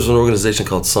 There's an organization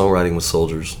called Songwriting with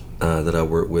Soldiers that I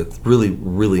work with. Really,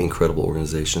 really incredible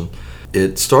organization.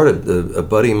 It started, a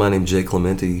buddy of mine named Jay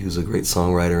Clementi, who's a great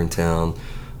songwriter in town,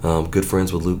 good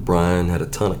friends with Luke Bryan, had a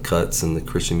ton of cuts in the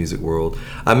Christian music world.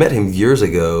 I met him years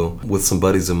ago with some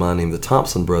buddies of mine named the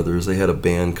Thompson Brothers. They had a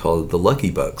band called the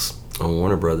Lucky Bucks on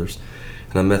Warner Brothers.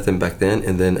 And I met them back then.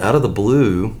 And then out of the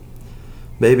blue,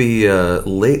 maybe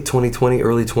late 2020,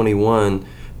 early 21,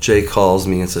 Jay calls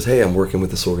me and says, hey, I'm working with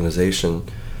this organization,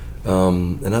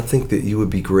 and I think that you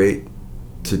would be great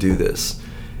to do this.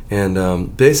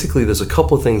 And basically, there's a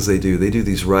couple of things they do. They do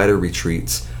these writer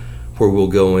retreats where we'll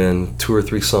go in 2 or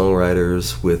 3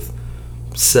 songwriters with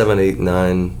 7, 8,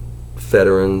 9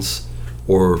 veterans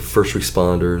or first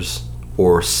responders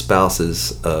or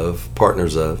spouses of,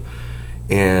 partners of,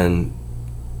 and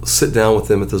sit down with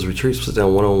them at those retreats, sit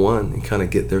down one-on-one and kind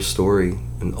of get their story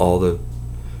and all the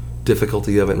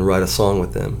difficulty of it and write a song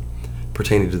with them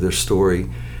pertaining to their story.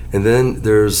 And then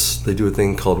they do a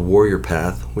thing called Warrior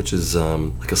Path, which is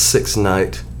like a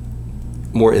 6-night,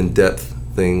 more in-depth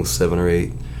thing, 7 or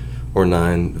 8 or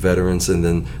 9 veterans. And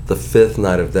then the 5th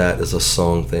night of that is a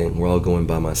song thing where I'll go in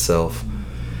by myself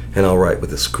and I'll write with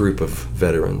this group of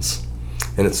veterans.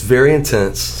 And it's very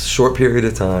intense, short period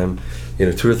of time, 2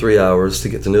 or 3 hours to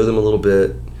get to know them a little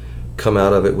bit, come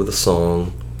out of it with a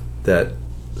song that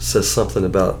says something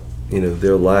about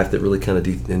their life that really kind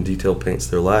of in detail paints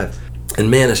their life. And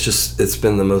man, it's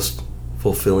been the most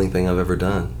fulfilling thing I've ever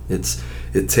done.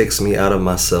 It takes me out of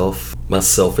myself, my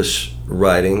selfish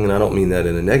writing, and I don't mean that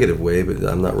in a negative way, but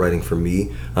I'm not writing for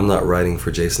me. I'm not writing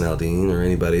for Jason Aldean or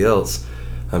anybody else.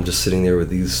 I'm just sitting there with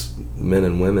these men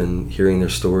and women, hearing their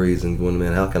stories and going,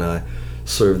 man, how can I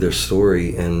serve their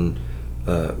story? And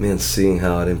seeing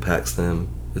how it impacts them,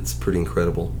 it's pretty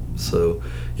incredible. So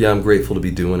yeah, I'm grateful to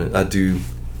be doing it. I do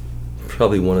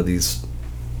probably one of these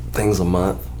things a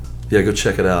month. Yeah, go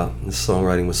check it out. It's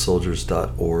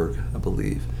songwritingwithsoldiers.org, I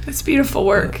believe. It's beautiful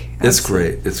work. It's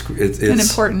great. It's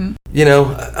important.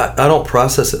 I don't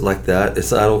process it like that.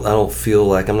 I don't feel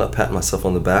like I'm not patting myself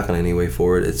on the back in any way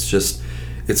for it.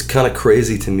 It's kind of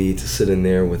crazy to me to sit in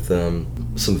there with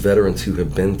some veterans who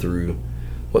have been through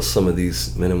what some of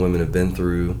these men and women have been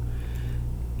through,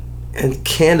 and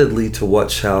candidly to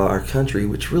watch how our country,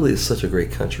 which really is such a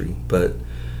great country, but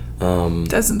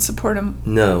doesn't support them.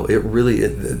 No, it really. I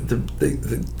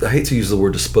hate to use the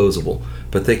word disposable,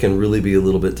 but they can really be a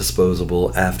little bit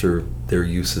disposable after their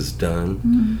use is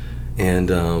done.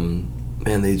 Mm-hmm.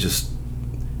 And they've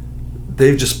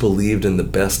just believed in the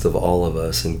best of all of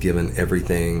us and given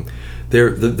everything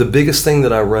the biggest thing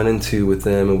that I run into with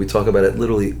them, and we talk about it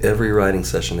literally every writing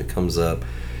session that comes up,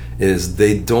 is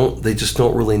they just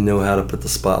don't really know how to put the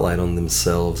spotlight on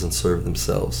themselves and serve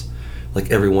themselves.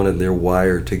 Like every one of them, they're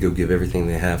wired to go give everything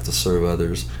they have to serve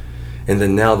others. And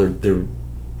then now they're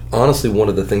honestly, one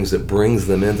of the things that brings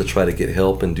them in to try to get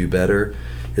help and do better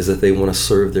is that they want to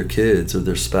serve their kids or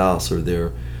their spouse or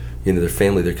their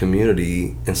family, their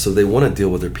community. And so they want to deal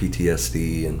with their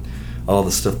PTSD and all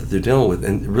the stuff that they're dealing with.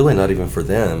 And really not even for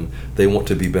them. They want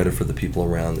to be better for the people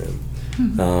around them.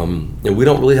 Mm-hmm. And we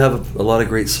don't really have a lot of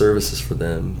great services for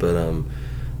them, but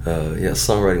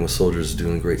Songwriting with Soldiers is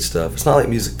doing great stuff. It's not like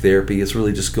music therapy. It's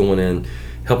really just going in,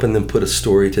 helping them put a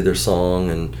story to their song.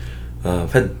 And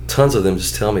I've had tons of them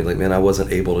just tell me, like, man, I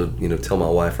wasn't able to, tell my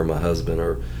wife or my husband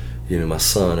or, my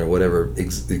son or whatever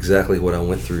exactly what I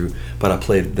went through, but I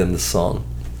played them the song,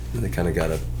 and they kind of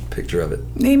got a picture of it.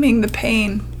 Naming the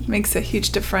pain makes a huge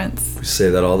difference. We say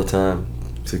that all the time.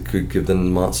 To give the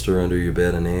monster under your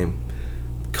bed a name,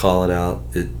 call it out.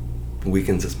 It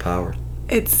weakens its power.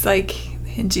 It's like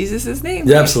in Jesus' name.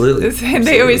 Yeah, absolutely.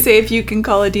 They always say if you can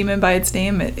call a demon by its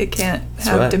name, it can't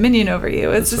have dominion over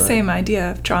you. It's the same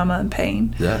idea of trauma and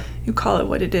pain. Yeah. You call it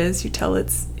what it is. You tell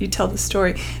the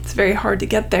story. It's very hard to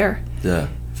get there. Yeah.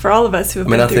 For all of us who have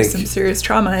been through some serious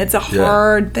trauma, it's a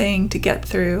hard thing to get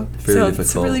through. Very difficult.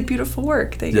 It's a really beautiful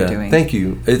work that you're doing. Thank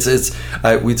you.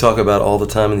 We talk about all the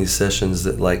time in these sessions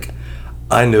that, like,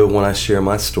 I know when I share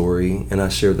my story and I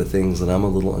share the things that I'm a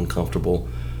little uncomfortable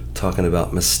talking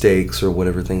about, mistakes or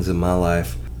whatever things in my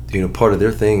life, part of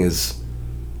their thing is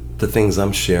the things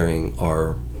I'm sharing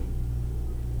are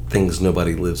things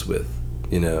nobody lives with.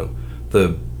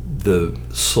 The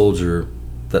soldier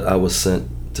that I was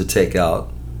sent to take out,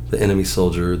 the enemy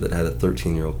soldier that had a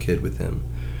 13-year-old kid with him,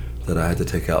 that I had to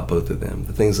take out both of them.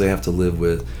 The things they have to live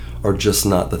with are just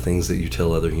not the things that you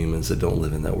tell other humans that don't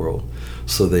live in that world.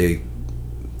 So they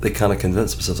kind of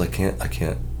convince themselves, I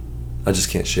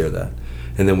just can't share that.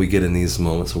 And then we get in these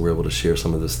moments where we're able to share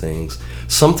some of those things.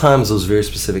 Sometimes those very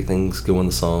specific things go in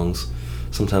the songs.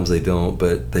 Sometimes they don't,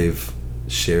 but they've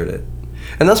shared it.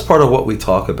 And that's part of what we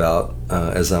talk about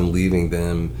as I'm leaving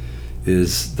them,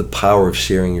 is the power of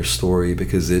sharing your story,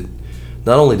 because it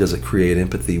not only does it create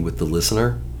empathy with the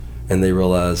listener, and they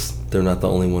realize they're not the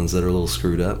only ones that are a little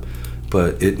screwed up,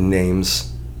 but it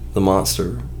names the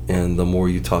monster. And the more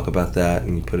you talk about that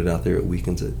and you put it out there, it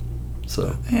weakens it.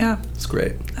 So yeah, it's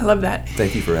great. I love that.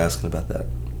 Thank you for asking about that.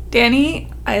 Danny,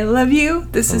 I love you.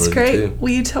 This is great. You too. Will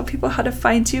you tell people how to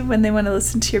find you when they want to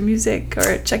listen to your music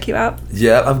or check you out?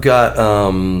 Yeah, I've got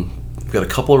a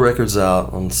couple of records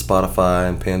out on Spotify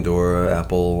and Pandora,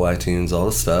 Apple, iTunes, all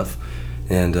the stuff.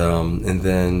 And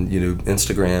then,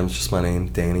 Instagram's just my name,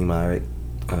 Danny Myrick.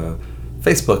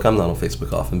 Facebook, I'm not on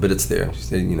Facebook often, but it's there,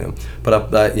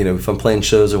 But I if I'm playing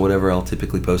shows or whatever, I'll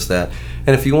typically post that.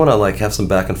 And if you want to have some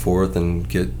back and forth and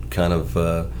get kind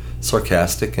of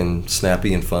sarcastic and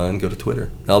snappy and fun, go to Twitter.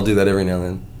 I'll do that every now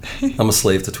and then. I'm a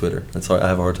slave to Twitter. I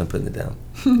have a hard time putting it down.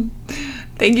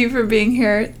 Thank you for being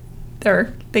here.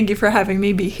 Or thank you for having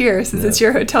me be here, since it's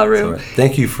your hotel room. Right.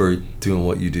 Thank you for doing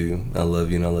what you do. I love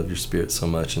you, and I love your spirit so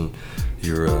much, and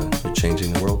you're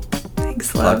changing the world.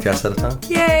 Thanks, love. Podcast at a time.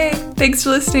 Yay! Thanks for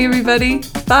listening, everybody.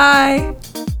 Bye.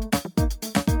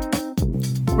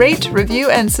 Rate,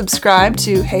 review, and subscribe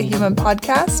to Hey Human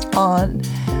Podcast on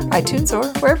iTunes or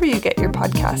wherever you get your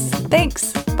podcasts.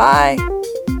 Thanks. Bye.